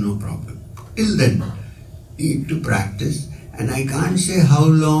there is no problem. Till then, you need to practice, and I can't say how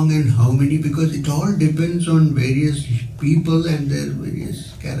long and how many because it all depends on various people and their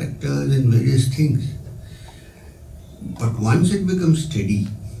various characters and various things. But once it becomes steady,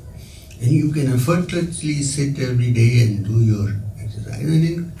 then you can effortlessly sit every day and do your exercise. And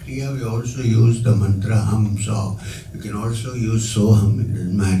in Kriya we also use the mantra hum, sa. You can also use soham, it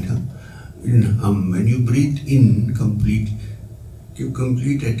doesn't matter. In hum, when you breathe in give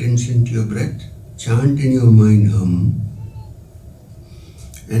complete attention to your breath, chant in your mind hum,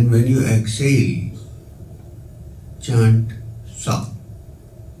 and when you exhale, chant sa.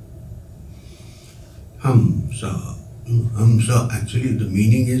 Hum, sa. Hum, sa. Actually the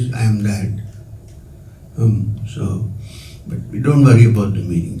meaning is I am that. Hum, sa. But we don't worry about the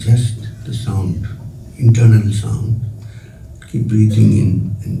meaning, just the sound, internal sound. Keep breathing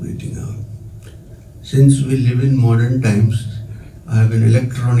in and breathing out. Since we live in modern times, I have an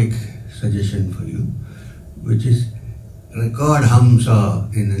electronic suggestion for you, which is record hum sa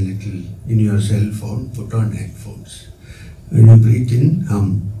in your cell phone, put on headphones. When you breathe in,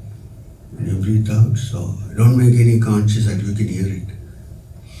 hum. When you breathe out, sa. Don't make any conscious that you can hear it.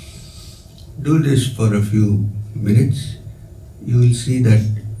 Do this for a few minutes. You will see that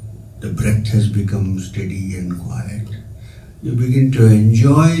the breath has become steady and quiet. You begin to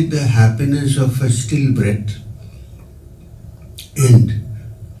enjoy the happiness of a still breath, and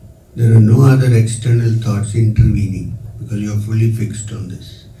there are no other external thoughts intervening because you are fully fixed on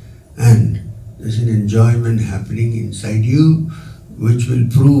this. And there's an enjoyment happening inside you which will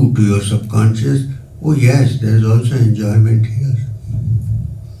prove to your subconscious, oh yes, there is also enjoyment here.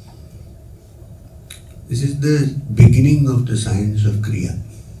 This is the beginning of the science of Kriya,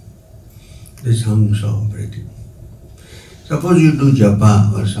 this hum sa breathing. Suppose you do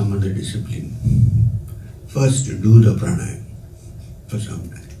japa or some other discipline. First do the pranayam for some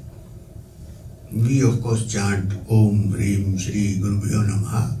time. We of course chant Om Hrim Shri Gurubhyo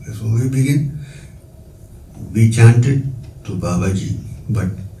Namaha. Before we begin, we chanted to Babaji, but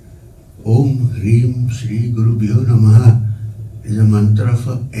Om Hrim Shri Gurubhyo Namaha is a mantra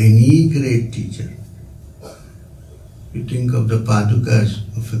for any great teacher. You think of the padukas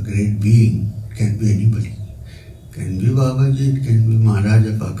of a great being, it can be anybody. It can be Babaji, it can be Maharaj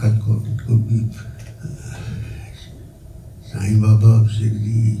of Akhatkot, it could be Sai Baba of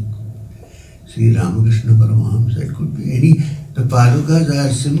Sirdi, Sri Ramakrishna Paramahamsa, it could be any. The padukas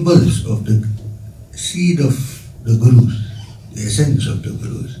are symbols of the seed of the Gurus, the essence of the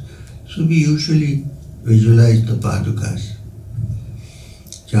Gurus. So we usually visualize the padukas,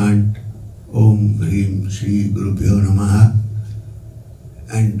 chant Om Hrim Shri Gurubhyo Namaha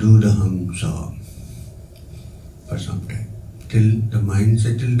and do the hum sa for some time till the mind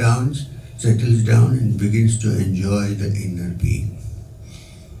settles down and begins to enjoy the inner being.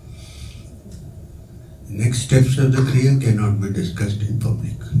 The next steps of the Kriya cannot be discussed in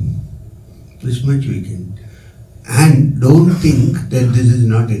public. This much we can. And don't think that this is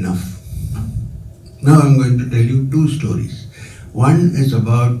not enough. Now I am going to tell you two stories. One is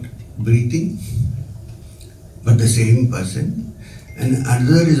about breathing, but the same person, and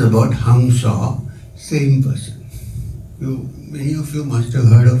another is about hum sa, same person. Many of you must have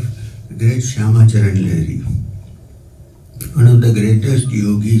heard of the great Shyamacharan Lahiri, one of the greatest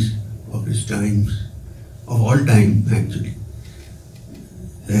yogis of his times, of all time actually.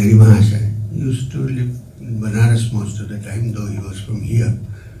 Lahiri Mahasaya used to live in Banaras most of the time, though he was from here.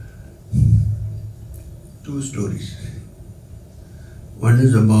 Two stories. One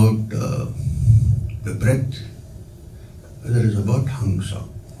is about the breath, other is about hum sa.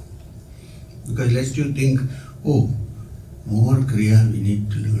 Because lest you think, oh, more Kriya, we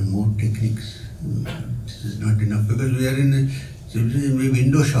need to learn more techniques. this is not enough because we are in a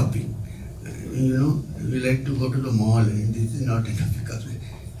window shopping. We like to go to the mall and this is not enough because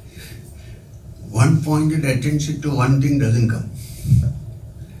one pointed attention to one thing doesn't come.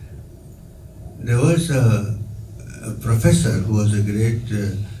 There was a professor who was a great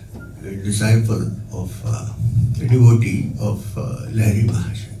disciple of, a devotee of Lahiri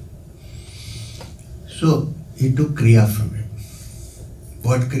Maharaj. So he took Kriya from him.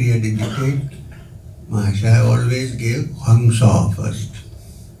 What Kriya did he take? Maharaj always gave Hangsa first.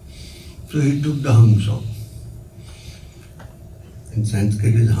 So he took the Hangsa. In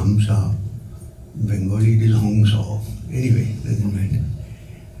Sanskrit it is Hamsa, in Bengali it is Hangsa. Anyway, doesn't matter.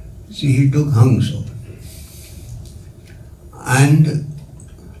 See, he took Hangsa. And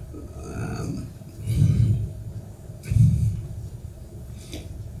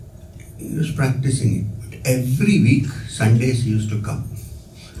he was practicing it. But every week, Sundays he used to come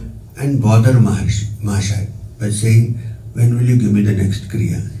and bother Maharaj by saying, when will you give me the next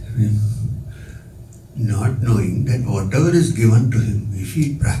Kriya? Not knowing that whatever is given to him, if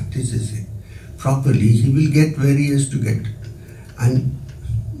he practices it properly, he will get where he has to get.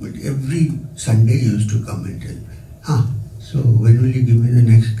 But every Sunday he used to come and tell, so when will you give me the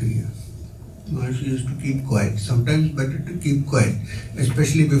next Kriya? Maharaj used to keep quiet. Sometimes better to keep quiet,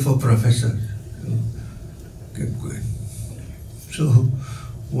 especially before professors. Keep quiet. So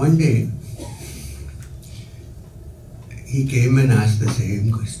one day he came and asked the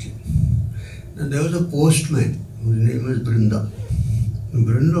same question. Now there was a postman whose name was Brinda.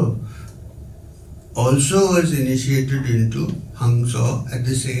 Brinda also was initiated into Hangsa at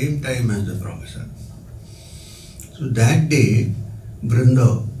the same time as the professor. So that day,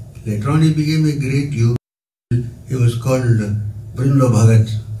 Brinda, later on he became a great yogi. He was called Brinda Bhagat.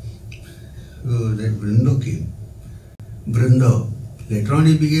 So that Brinda came. Brinda, later on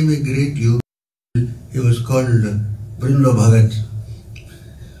he became a great yogi. He was called Brinda Bhagat.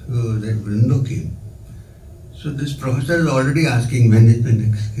 So that Brinda came. So this professor is already asking when is the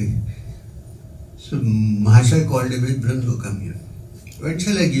next thing. So Maharaj called him, Brinda, come here. When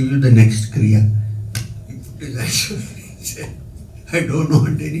shall I give you the next Kriya? He put his hands up and said, I don't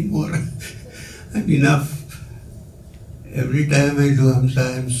want any more. I'm enough. Every time I do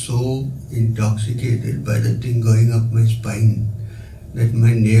Hamsa, I am so intoxicated by the thing going up my spine that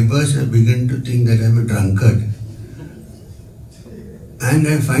my neighbors have begun to think that I am a drunkard. And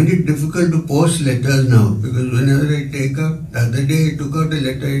I find it difficult to post letters now because whenever I take out, the other day I took out a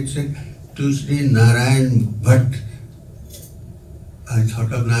letter, it said to Sri Narayan Bhatt. I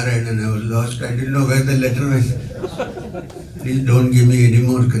thought of Narayan and I was lost. I didn't know where the letter went. Please don't give me any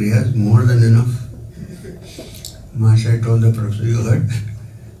more Kriyas, more than enough. Maharaj told the professor, you heard?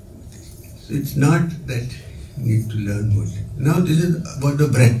 So it's not that you need to learn more. Now this is about the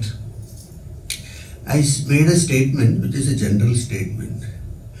breath. I made a statement, which is a general statement,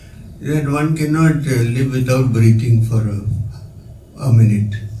 that one cannot live without breathing for a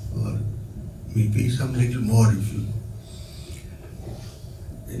minute or maybe some little more if you.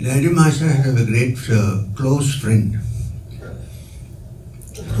 Lahiri Maharaj had a great close friend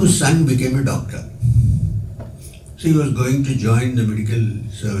whose son became a doctor. So he was going to join the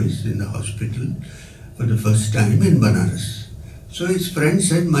medical service in the hospital for the first time in Banaras. So his friend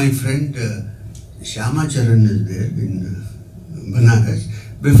said, my friend Shyama Charan is there in Banaras.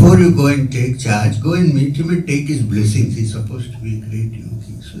 Before you go and take charge, go and meet him and take his blessings. He's supposed to be a great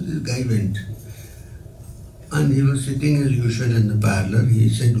yogi. So this guy went. And he was sitting as usual in the parlor. He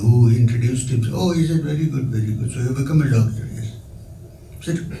said, who introduced him? Oh, he said, very good, very good. So you become a doctor, yes.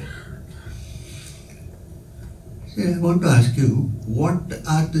 Sit. I want to ask you, what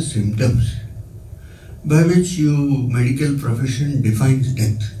are the symptoms by which your medical profession defines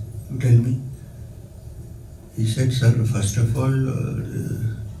death? You tell me. He said, sir, first of all,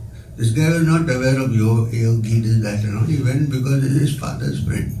 this guy was not aware of yogi, this, that and all. He went because it is his father's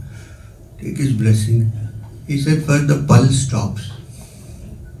friend. Take his blessing. He said, first the pulse stops.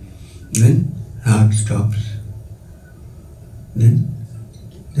 Then heart stops. Then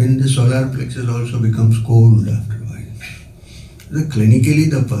the solar plexus also becomes cold after a while. So clinically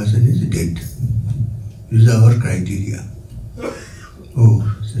the person is dead. This is our criteria.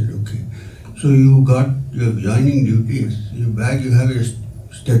 Oh, I said, okay. So you got your joining duty, yes. Your bag, you have a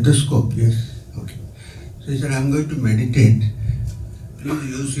stethoscope, yes. Okay. So he said, I'm going to meditate. Please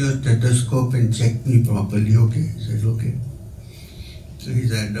use your stethoscope and check me properly, okay? He said, okay. So he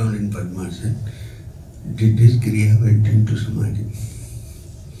sat down in Padmasana, did his Kriya, went into Samadhi.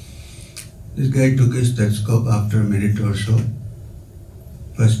 This guy took his stethoscope after a minute or so.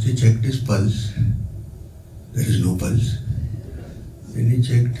 First he checked his pulse. There is no pulse. Then he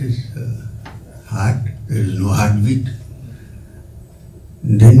checked his heart. There is no heartbeat.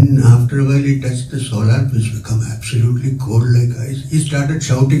 Then after a while he touched the solar, which became absolutely cold like ice. He started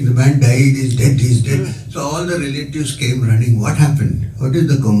shouting, the man died, he's dead, he's dead. So all the relatives came running. What happened? What is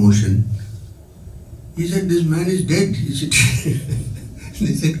the commotion? He said, this man is dead. He said,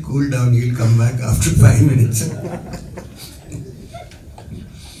 they said, cool down, he'll come back after 5 minutes.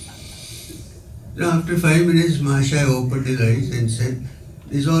 So after 5 minutes, Maharaj opened his eyes and said,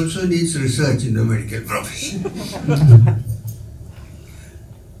 this also needs research in the medical profession.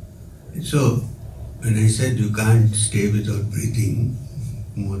 So, when I said you can't stay without breathing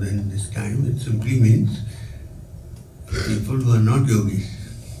more than this time, it simply means people who are not yogis.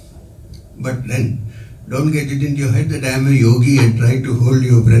 But then, don't get it into your head that I am a yogi and try to hold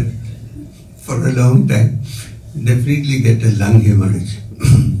your breath for a long time. Definitely get a lung hemorrhage.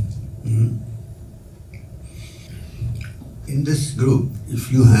 In this group,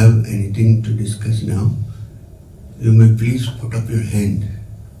 if you have anything to discuss now, you may please put up your hand.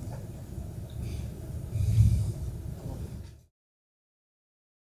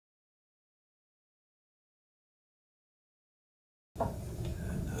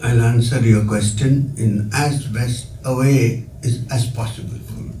 I'll answer your question in as best a way as possible.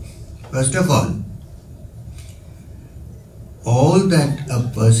 First of all that a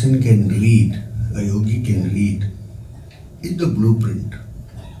person can read, a yogi can read, is the blueprint.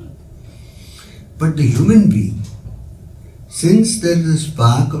 But the human being, since there is a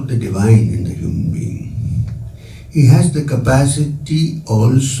spark of the divine in the human being, he has the capacity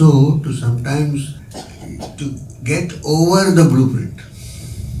also to sometimes to get over the blueprint.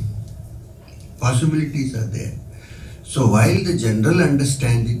 Possibilities are there. So while the general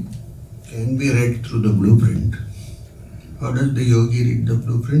understanding can be read through the blueprint, how does the yogi read the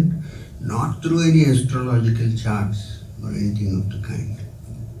blueprint? Not through any astrological charts or anything of the kind.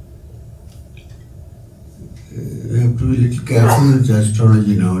 We have to be a little careful with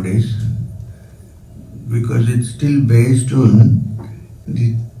astrology nowadays because it's still based on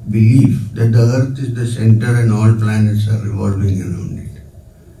the belief that the earth is the center and all planets are revolving around it.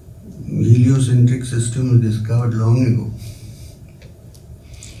 Heliocentric system was discovered long ago.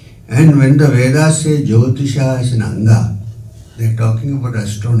 And when the Vedas say Jyotisha is an Anga, they are talking about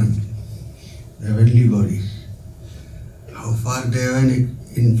astronomy, heavenly bodies. How far they have an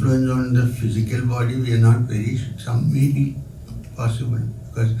influence on the physical body, we are not very sure. Some may be possible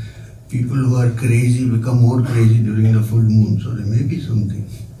because people who are crazy become more crazy during the full moon, so there may be something.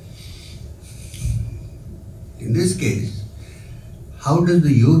 In this case, how does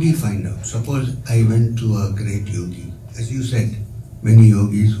the yogi find out? Suppose I went to a great yogi, as you said, many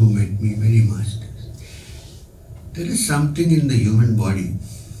yogis who met me, many masters. There is something in the human body,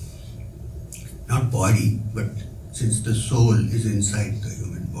 not body, but since the soul is inside the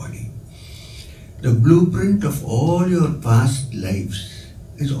human body, the blueprint of all your past lives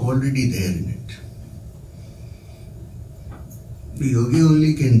is already there in it. The yogi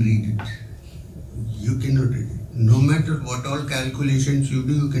only can read it. You cannot read it. No matter what all calculations you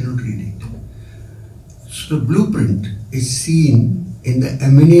do, you cannot read it. So the blueprint is seen in the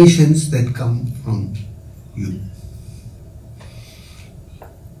emanations that come from you.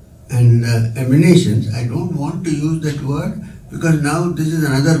 And emanations, I don't want to use that word because now this is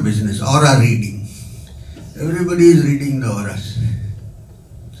another business, aura reading. Everybody is reading the auras.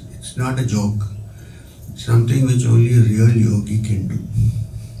 It's not a joke. It's something which only a real yogi can do.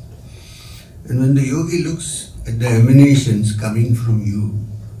 And when the yogi looks at the emanations coming from you,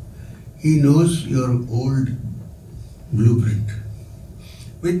 he knows your old blueprint.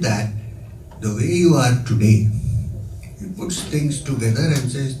 With that, the way you are today, he puts things together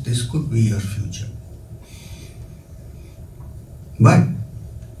and says, this could be your future. But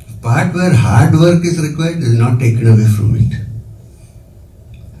the part where hard work is required is not taken away from it.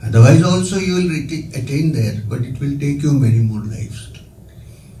 Otherwise also you will attain there, but it will take you many more lives.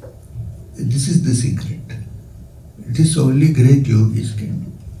 This is the secret. It is only great yogis can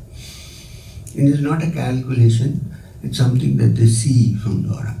do. It is not a calculation, it's something that they see from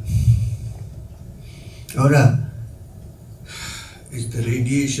the aura. Aura is the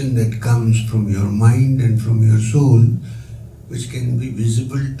radiation that comes from your mind and from your soul, which can be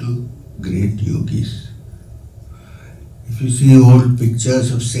visible to great yogis. If you see old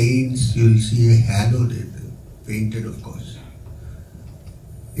pictures of saints, you will see a halo there, painted of course.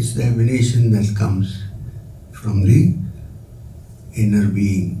 It's the emanation that comes from the inner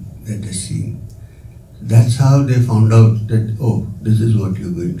being that is seen. That's how they found out that, oh, this is what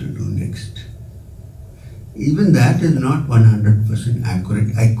you're going to do next. Even that is not 100%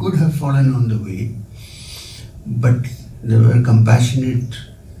 accurate. I could have fallen on the way, but there were compassionate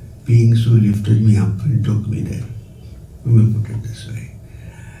beings who lifted me up and took me there. Let me put it this way.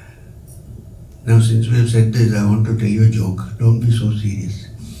 Now, since we have said this, I want to tell you a joke. Don't be so serious.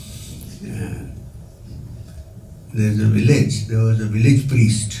 There was a village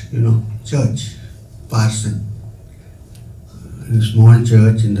priest, church, parson. In a small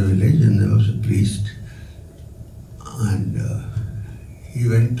church in the village, and there was a priest. And he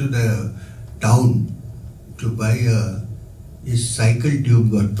went to the town to buy his cycle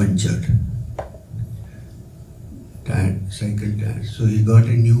tube got punctured. Cycle tire. So he got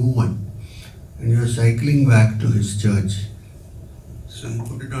a new one. And he was cycling back to his church. So he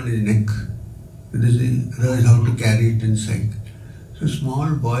put it on his neck. Otherwise how to carry it inside. So a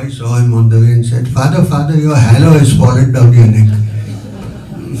small boy saw him on the way and said, Father, Father, your halo has fallen down your neck.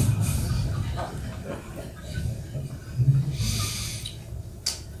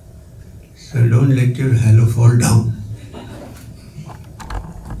 So don't let your halo fall down.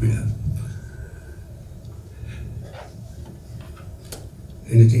 Yeah.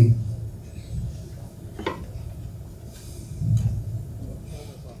 Anything?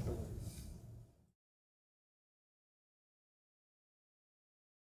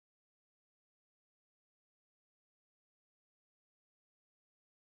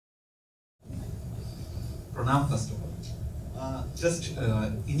 Pranam, first of all. Just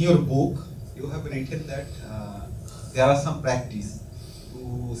in your book, you have written that there are some practice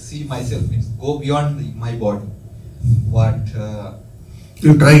to see myself, means go beyond my body. What?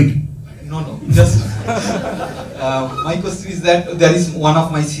 You tried? No. Just my question is that there is one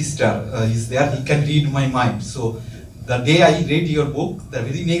of my sister is there. He can read my mind. So the day I read your book, the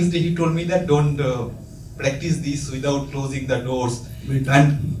very next day he told me that don't practice this without closing the doors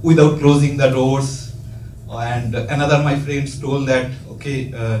and without closing the doors. And another my friends told that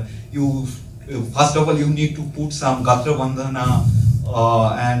okay, you first of all you need to put some gatra bandhana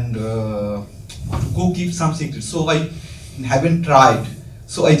and go keep some secrets. So I haven't tried.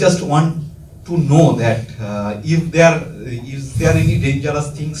 So I just want to know that if is there any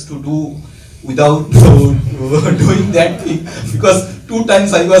dangerous things to do without doing that thing, because 2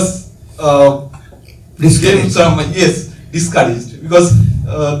 times I was discouraged because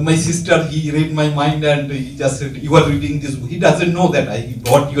my sister, he read my mind and he just said, you are reading this book. He doesn't know that I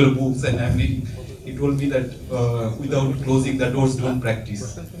bought your books and I'm reading. He told me that without closing the doors, don't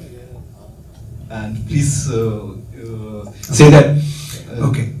practice. And please say that.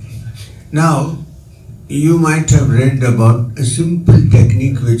 Okay. Now, you might have read about a simple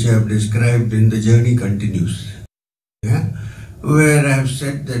technique which I have described in The Journey Continues. Yeah? Where I have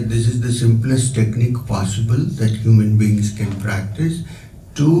said that this is the simplest technique possible that human beings can practice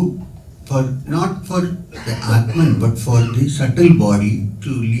not for the Atman, but for the subtle body to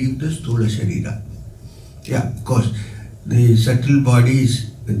leave the Sthula Sharira. Yeah, of course, the subtle body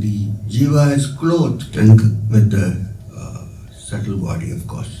the Jiva is clothed with the subtle body, of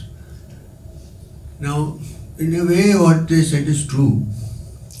course. Now, in a way, what they said is true.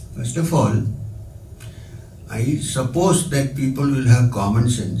 First of all, I suppose that people will have common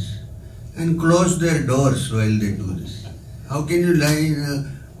sense and close their doors while they do this. How can you lie in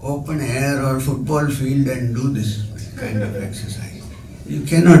an open air or football field and do this kind of exercise? You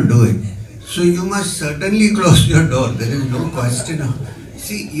cannot do it. So you must certainly close your door. There is no question of...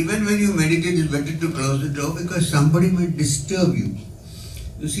 See, even when you meditate, it's better to close the door because somebody might disturb you.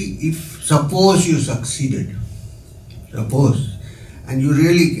 You see, suppose you succeeded, and you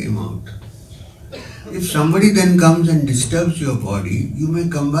really came out. If somebody then comes and disturbs your body, you may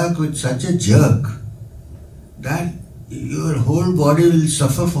come back with such a jerk that your whole body will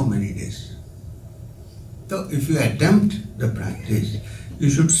suffer for many days. So if you attempt the practice,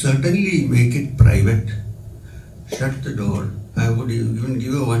 you should certainly make it private. Shut the door. I would even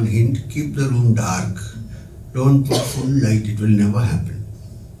give you one hint, keep the room dark. Don't put full light, it will never happen.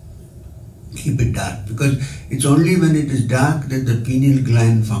 Keep it dark, because it's only when it is dark that the pineal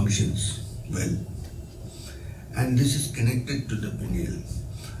gland functions well. And this is connected to the pineal.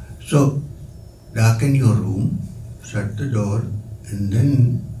 So, darken your room, shut the door, and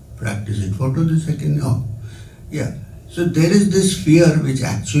then practice it. What was the second? Oh, yeah. So there is this fear which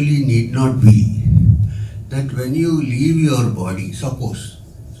actually need not be, that when you leave your body, suppose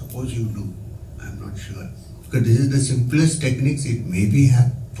you do, I'm not sure, because this is the simplest techniques, it may be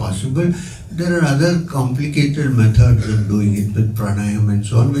possible. There are other complicated methods of doing it with pranayam and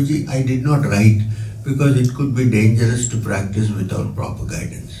so on, which I did not write because it could be dangerous to practice without proper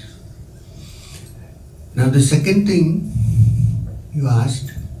guidance. Now the second thing you asked,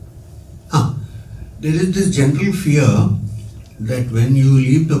 there is this general fear that when you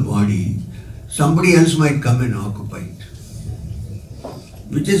leave the body, somebody else might come and occupy it.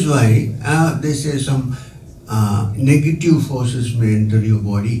 Which is why they say some negative forces may enter your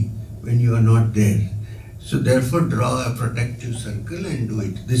body when you are not there. So therefore draw a protective circle and do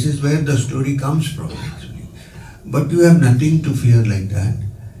it. This is where the story comes from actually. But you have nothing to fear like that.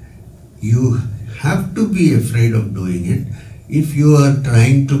 You have to be afraid of doing it if you are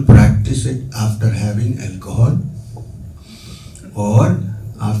trying to practice it after having alcohol or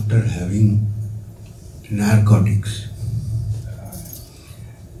after having narcotics.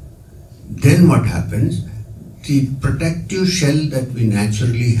 Then what happens? The protective shell that we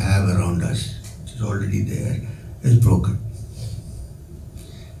naturally have around us, which is already there, is broken.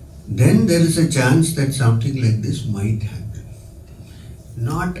 Then there is a chance that something like this might happen.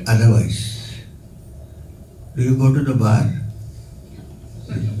 Not otherwise. Do you go to the bar?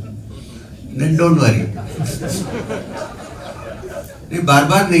 Then don't worry. नहीं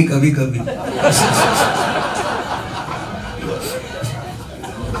बार-बार नहीं, कभी-कभी.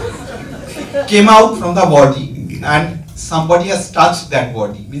 Came out from the body and somebody has touched that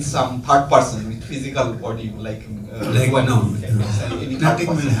body, means some third person with physical body like nothing will happen. Nothing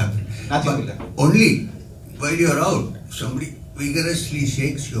will happen. Only while you are out, somebody vigorously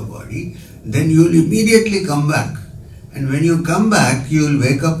shakes your body, then you will immediately come back. And when you come back, you will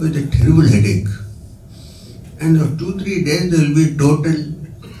wake up with a terrible headache. And for 2-3 days there will be total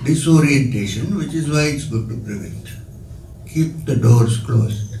disorientation, which is why it's good to prevent. Keep the doors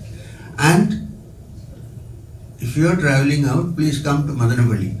closed. And if you are traveling out, please come to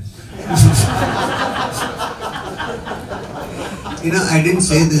Madanapalli. I didn't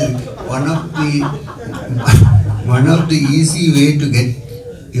say this. One of the easy way to get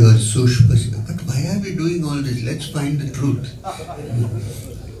your sushma. But why are we doing all this? Let's find the truth.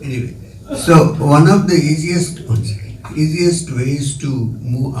 Anyway, so one of the easiest ways to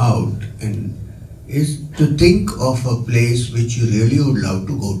move out and is to think of a place which you really would love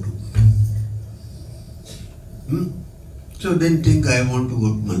to go to. So then think, I want to go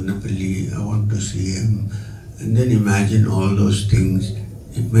to Madanapalli, I want to see him, and then imagine all those things.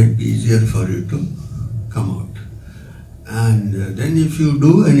 It might be easier for you to come out. And then if you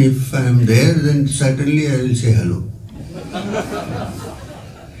do, and if I am there, then certainly I will say hello.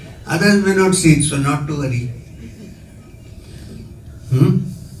 Others may not see it, so not to worry.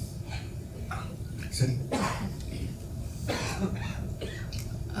 Sir?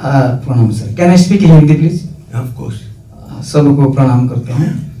 Pranam sir. Can I speak in Hindi please? Of course. सबको प्रणाम करता हूँ.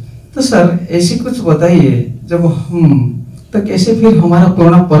 तो sir ऐसी कुछ बताइए, जब हम तो कैसे फिर हमारा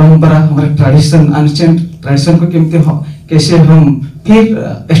पुराना परंपरा, हमारा ट्रेडिशन, एंशिएंट ट्रेडिशन को कैसे हम फिर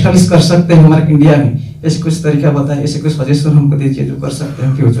एस्टैब्लिश कर सकते हैं हमारे इंडिया में? ऐसे कुछ तरीका बताइए, ऐसे कुछ सजेशन हमको दीजिए जो कर सकते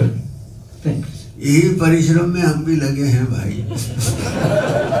हैं फ्यूचर में. Thank you. यही परिश्रम में हम भी लगे हैं भाई.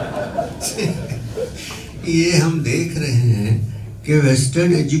 ये हम देख रहे हैं कि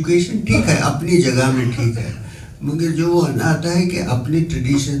वेस्टर्न एजुकेशन ठीक है, अपनी जगह में ठीक है, मगर जो वो आता है कि अपने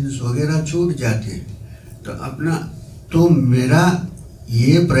ट्रेडिशंस वगैरह छूट जाते हैं. तो मेरा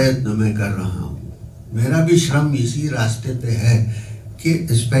ये प्रयत्न मैं कर रहा हूँ, मेरा भी श्रम इसी रास्ते पे है कि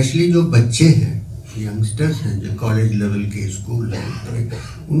स्पेशली जो बच्चे हैं, यंगस्टर्स हैं जो कॉलेज लेवल के, स्कूल लेवल के,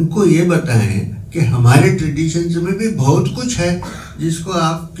 उनको ये बताएं कि हमारे ट्रेडिशंस में भी बहुत कुछ है जिसको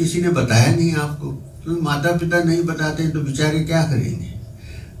आप किसी ने बताया नहीं आपको. तो माता पिता नहीं बताते तो बेचारे क्या करेंगे.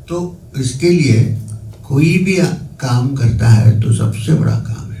 तो इसके लिए कोई भी काम करता है तो सबसे बड़ा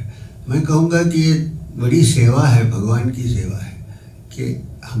काम है, मैं कहूँगा कि ये बड़ी सेवा है, भगवान की सेवा है कि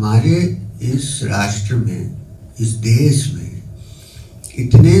हमारे इस राष्ट्र में, इस देश में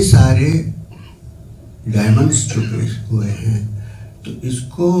इतने सारे डायमंड्स छुपे हुए हैं. तो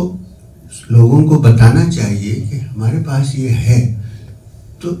इसको लोगों को बताना चाहिए कि हमारे पास ये है.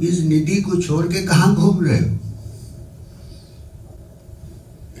 तो इस निधि को छोड़ के कहाँ घूम रहे हो?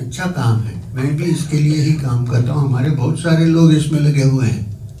 अच्छा काम है, मैं भी इसके लिए ही काम करता हूँ. हमारे बहुत सारे लोग इसमें लगे हुए हैं.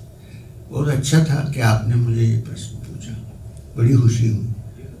 बहुत अच्छा था कि आपने मुझे ये प्रश्न पूछा, बड़ी खुशी हुई.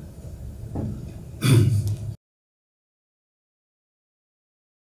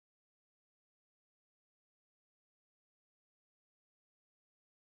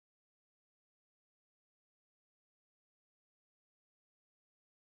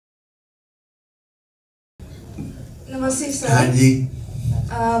 Namaste sir. हाँ जी.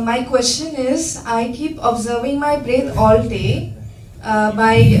 My question is, I keep observing my breath all day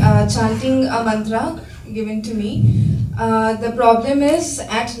by chanting a mantra given to me. The problem is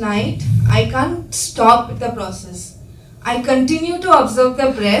at night I can't stop the process. I continue to observe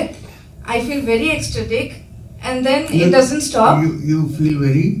the breath. I feel very ecstatic, and then it doesn't stop. You feel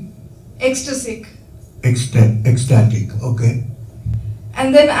very ecstatic. Ecstatic. Okay.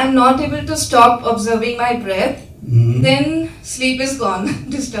 And then I'm not able to stop observing my breath. then sleep is gone,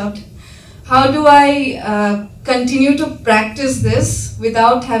 disturbed. How do I continue to practice this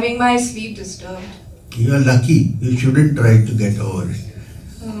without having my sleep disturbed? You are lucky. You shouldn't try to get over it.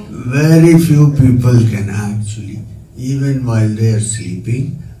 Very few people can actually, even while they are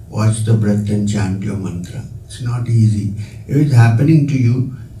sleeping, watch the breath and chant your mantra. It's not easy. If it's happening to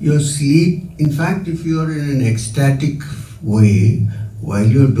you, your sleep, in fact, if you are in an ecstatic way while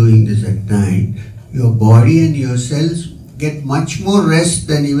you're doing this at night, your body and your cells get much more rest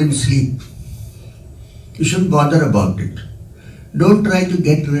than even sleep. You shouldn't bother about it. Don't try to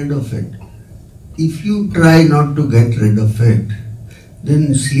get rid of it. If you try not to get rid of it,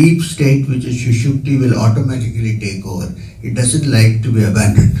 then sleep state, which is Shushupti, will automatically take over. It doesn't like to be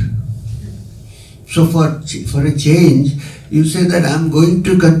abandoned. So for a change, you say that I'm going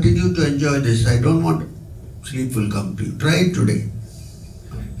to continue to enjoy this. I don't want sleep will come to you. Try it today.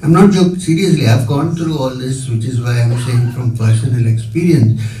 I'm not joking. Seriously, I've gone through all this, which is why I'm saying from personal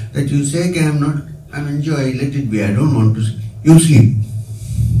experience that you say, okay, I'm enjoying, let it be. I don't want to sleep. You sleep.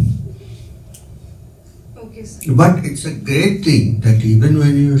 Okay, sir. But it's a great thing that even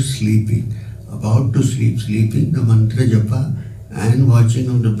when you're sleeping, about to sleep, sleeping, the mantra japa and watching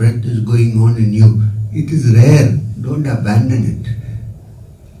of the breath is going on in you. It is rare. Don't abandon it.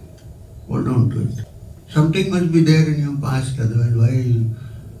 Hold on to it. Something must be there in your past, otherwise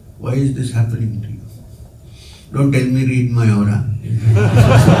why is this happening to you? Don't tell me read my aura.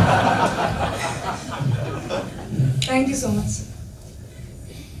 Thank you so much, sir.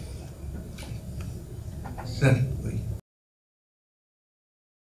 Sir, wait.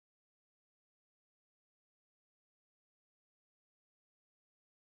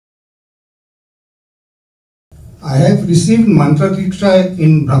 I have received mantra diksha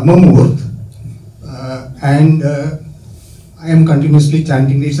in Brahma Muhurt and I am continuously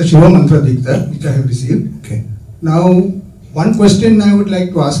chanting. It's a Shiva mantra diksha which I have received. Okay. Now, one question I would like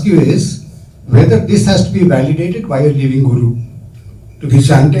to ask you is whether this has to be validated by a living guru to be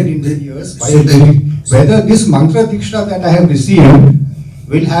chanted in the ears by a whether this mantra diksha that I have received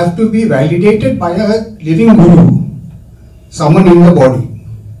will have to be validated by a living guru, someone in the body.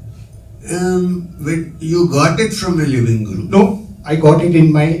 When you got it from a living guru? No, I got it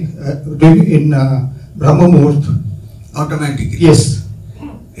in my Brahma Muhurt. Automatically? Yes.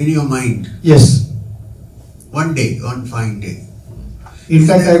 In your mind? Yes. One day, one fine day. In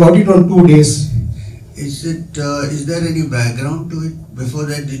fact, I got it on 2 days. Is there any background to it? Before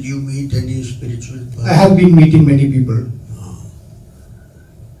that, did you meet any spiritual person? I have been meeting many people.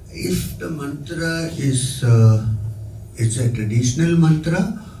 If the mantra is, it's a traditional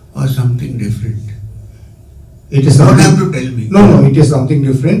mantra or something different? It is you don't something, have to tell me. No, it is something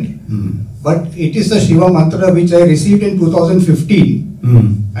different. But it is a Shiva mantra which I received in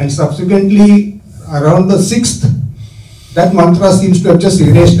 2015 and subsequently around the 6th, that mantra seems to have just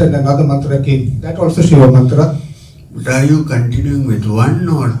erased and another mantra came. That also Shiva mantra. But are you continuing with one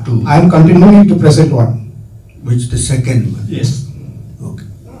or two? I am continuing to present one. Which the second one? Yes. Okay.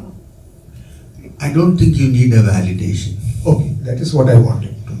 I don't think you need a validation. Okay, that is what I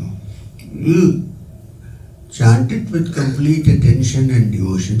wanted to know. You chant it with complete attention and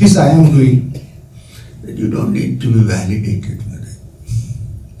devotion. This I am doing. That you don't need to be validated for that.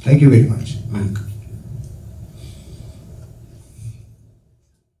 Thank you very much. Welcome.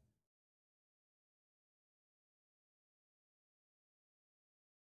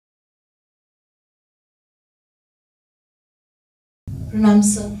 Pranam,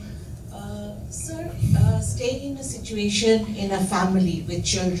 sir. Staying in a situation in a family with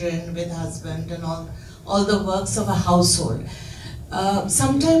children, with husband and all the works of a household.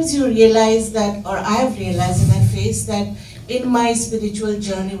 Sometimes you realize that, or I have realized and I face that in my spiritual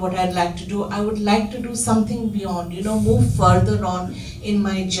journey, what I'd like to do, I would like to do something beyond, move further on in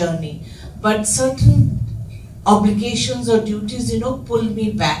my journey. But certain obligations or duties, pull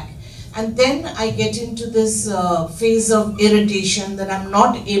me back. And then I get into this phase of irritation that I'm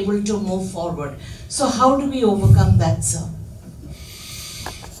not able to move forward. So how do we overcome that, sir?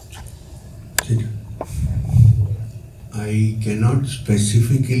 I cannot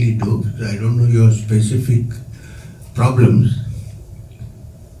specifically do, I don't know your specific problems.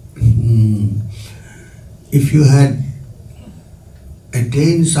 If you had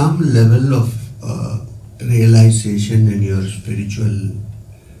attained some level of realization in your spiritual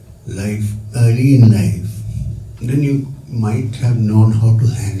life, early in life, then you might have known how to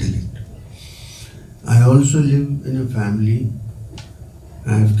handle it. I also live in a family.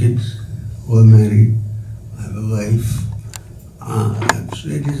 I have kids who are married. I have a wife.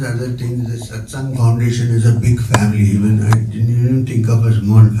 Various other things. The Satsang Foundation is a big family. Even I didn't even think of a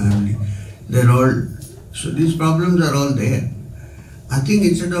small family. They're all So these problems are all there. I think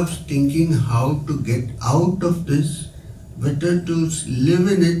instead of thinking how to get out of this, better to live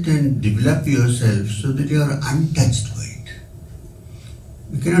in it and develop yourself so that you are untouched by it.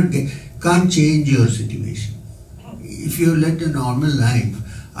 You can't change your situation. If you led a normal life,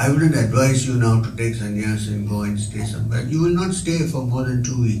 I wouldn't advise you now to take sannyas and go and stay somewhere. You will not stay for more than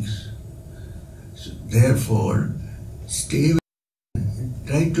 2 weeks. So therefore, stay with,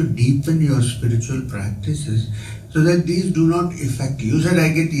 try to deepen your spiritual practices so that these do not affect you. You said I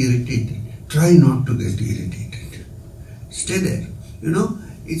get irritated. Try not to get irritated. Stay there. You know,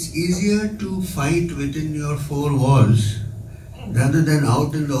 it's easier to fight within your 4 walls rather than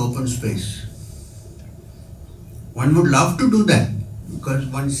out in the open space. One would love to do that because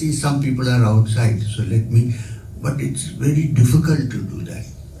one sees some people are outside, but it's very difficult to do that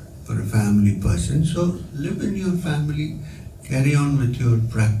for a family person. So live in your family, carry on with your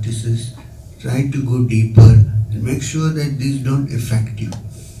practices, try to go deeper and make sure that these don't affect you.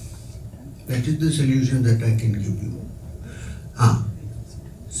 That is the solution that I can give you.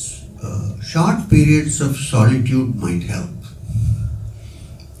 Short periods of solitude might help.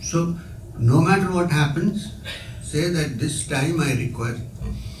 So no matter what happens, say that this time I require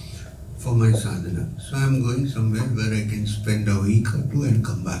for my sadhana. So I am going somewhere where I can spend a week or 2 and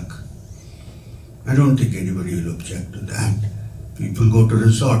come back. I don't think anybody will object to that. People go to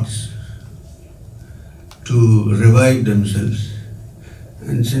resorts to revive themselves,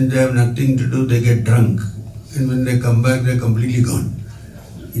 and since they have nothing to do, they get drunk, and when they come back, they're completely gone.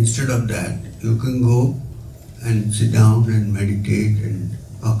 Instead of that, you can go and sit down and meditate and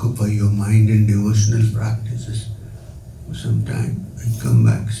occupy your mind in devotional practices for some time and come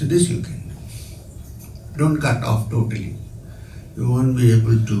back. So this you can do. Don't cut off totally. You won't be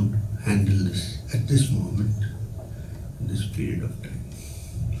able to handle this at this moment, in this period of time.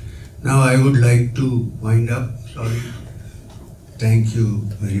 Now I would like to wind up. Sorry. Thank you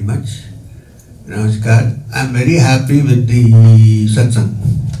very much. Namaskar. I am very happy with the satsang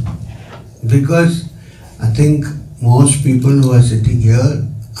because I think most people who are sitting here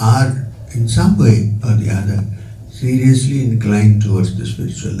are in some way or the other seriously inclined towards the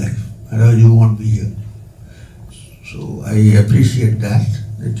spiritual life. Otherwise you won't be here. So I appreciate that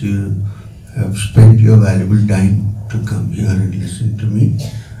you have spent your valuable time to come here and listen to me.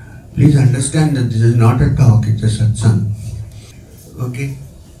 Please understand that this is not a talk, it's a satsang. Okay?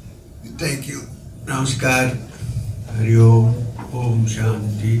 Thank you. Namaskar. Hari Om. Om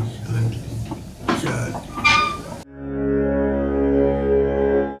Shanti. Shanti. Shanti.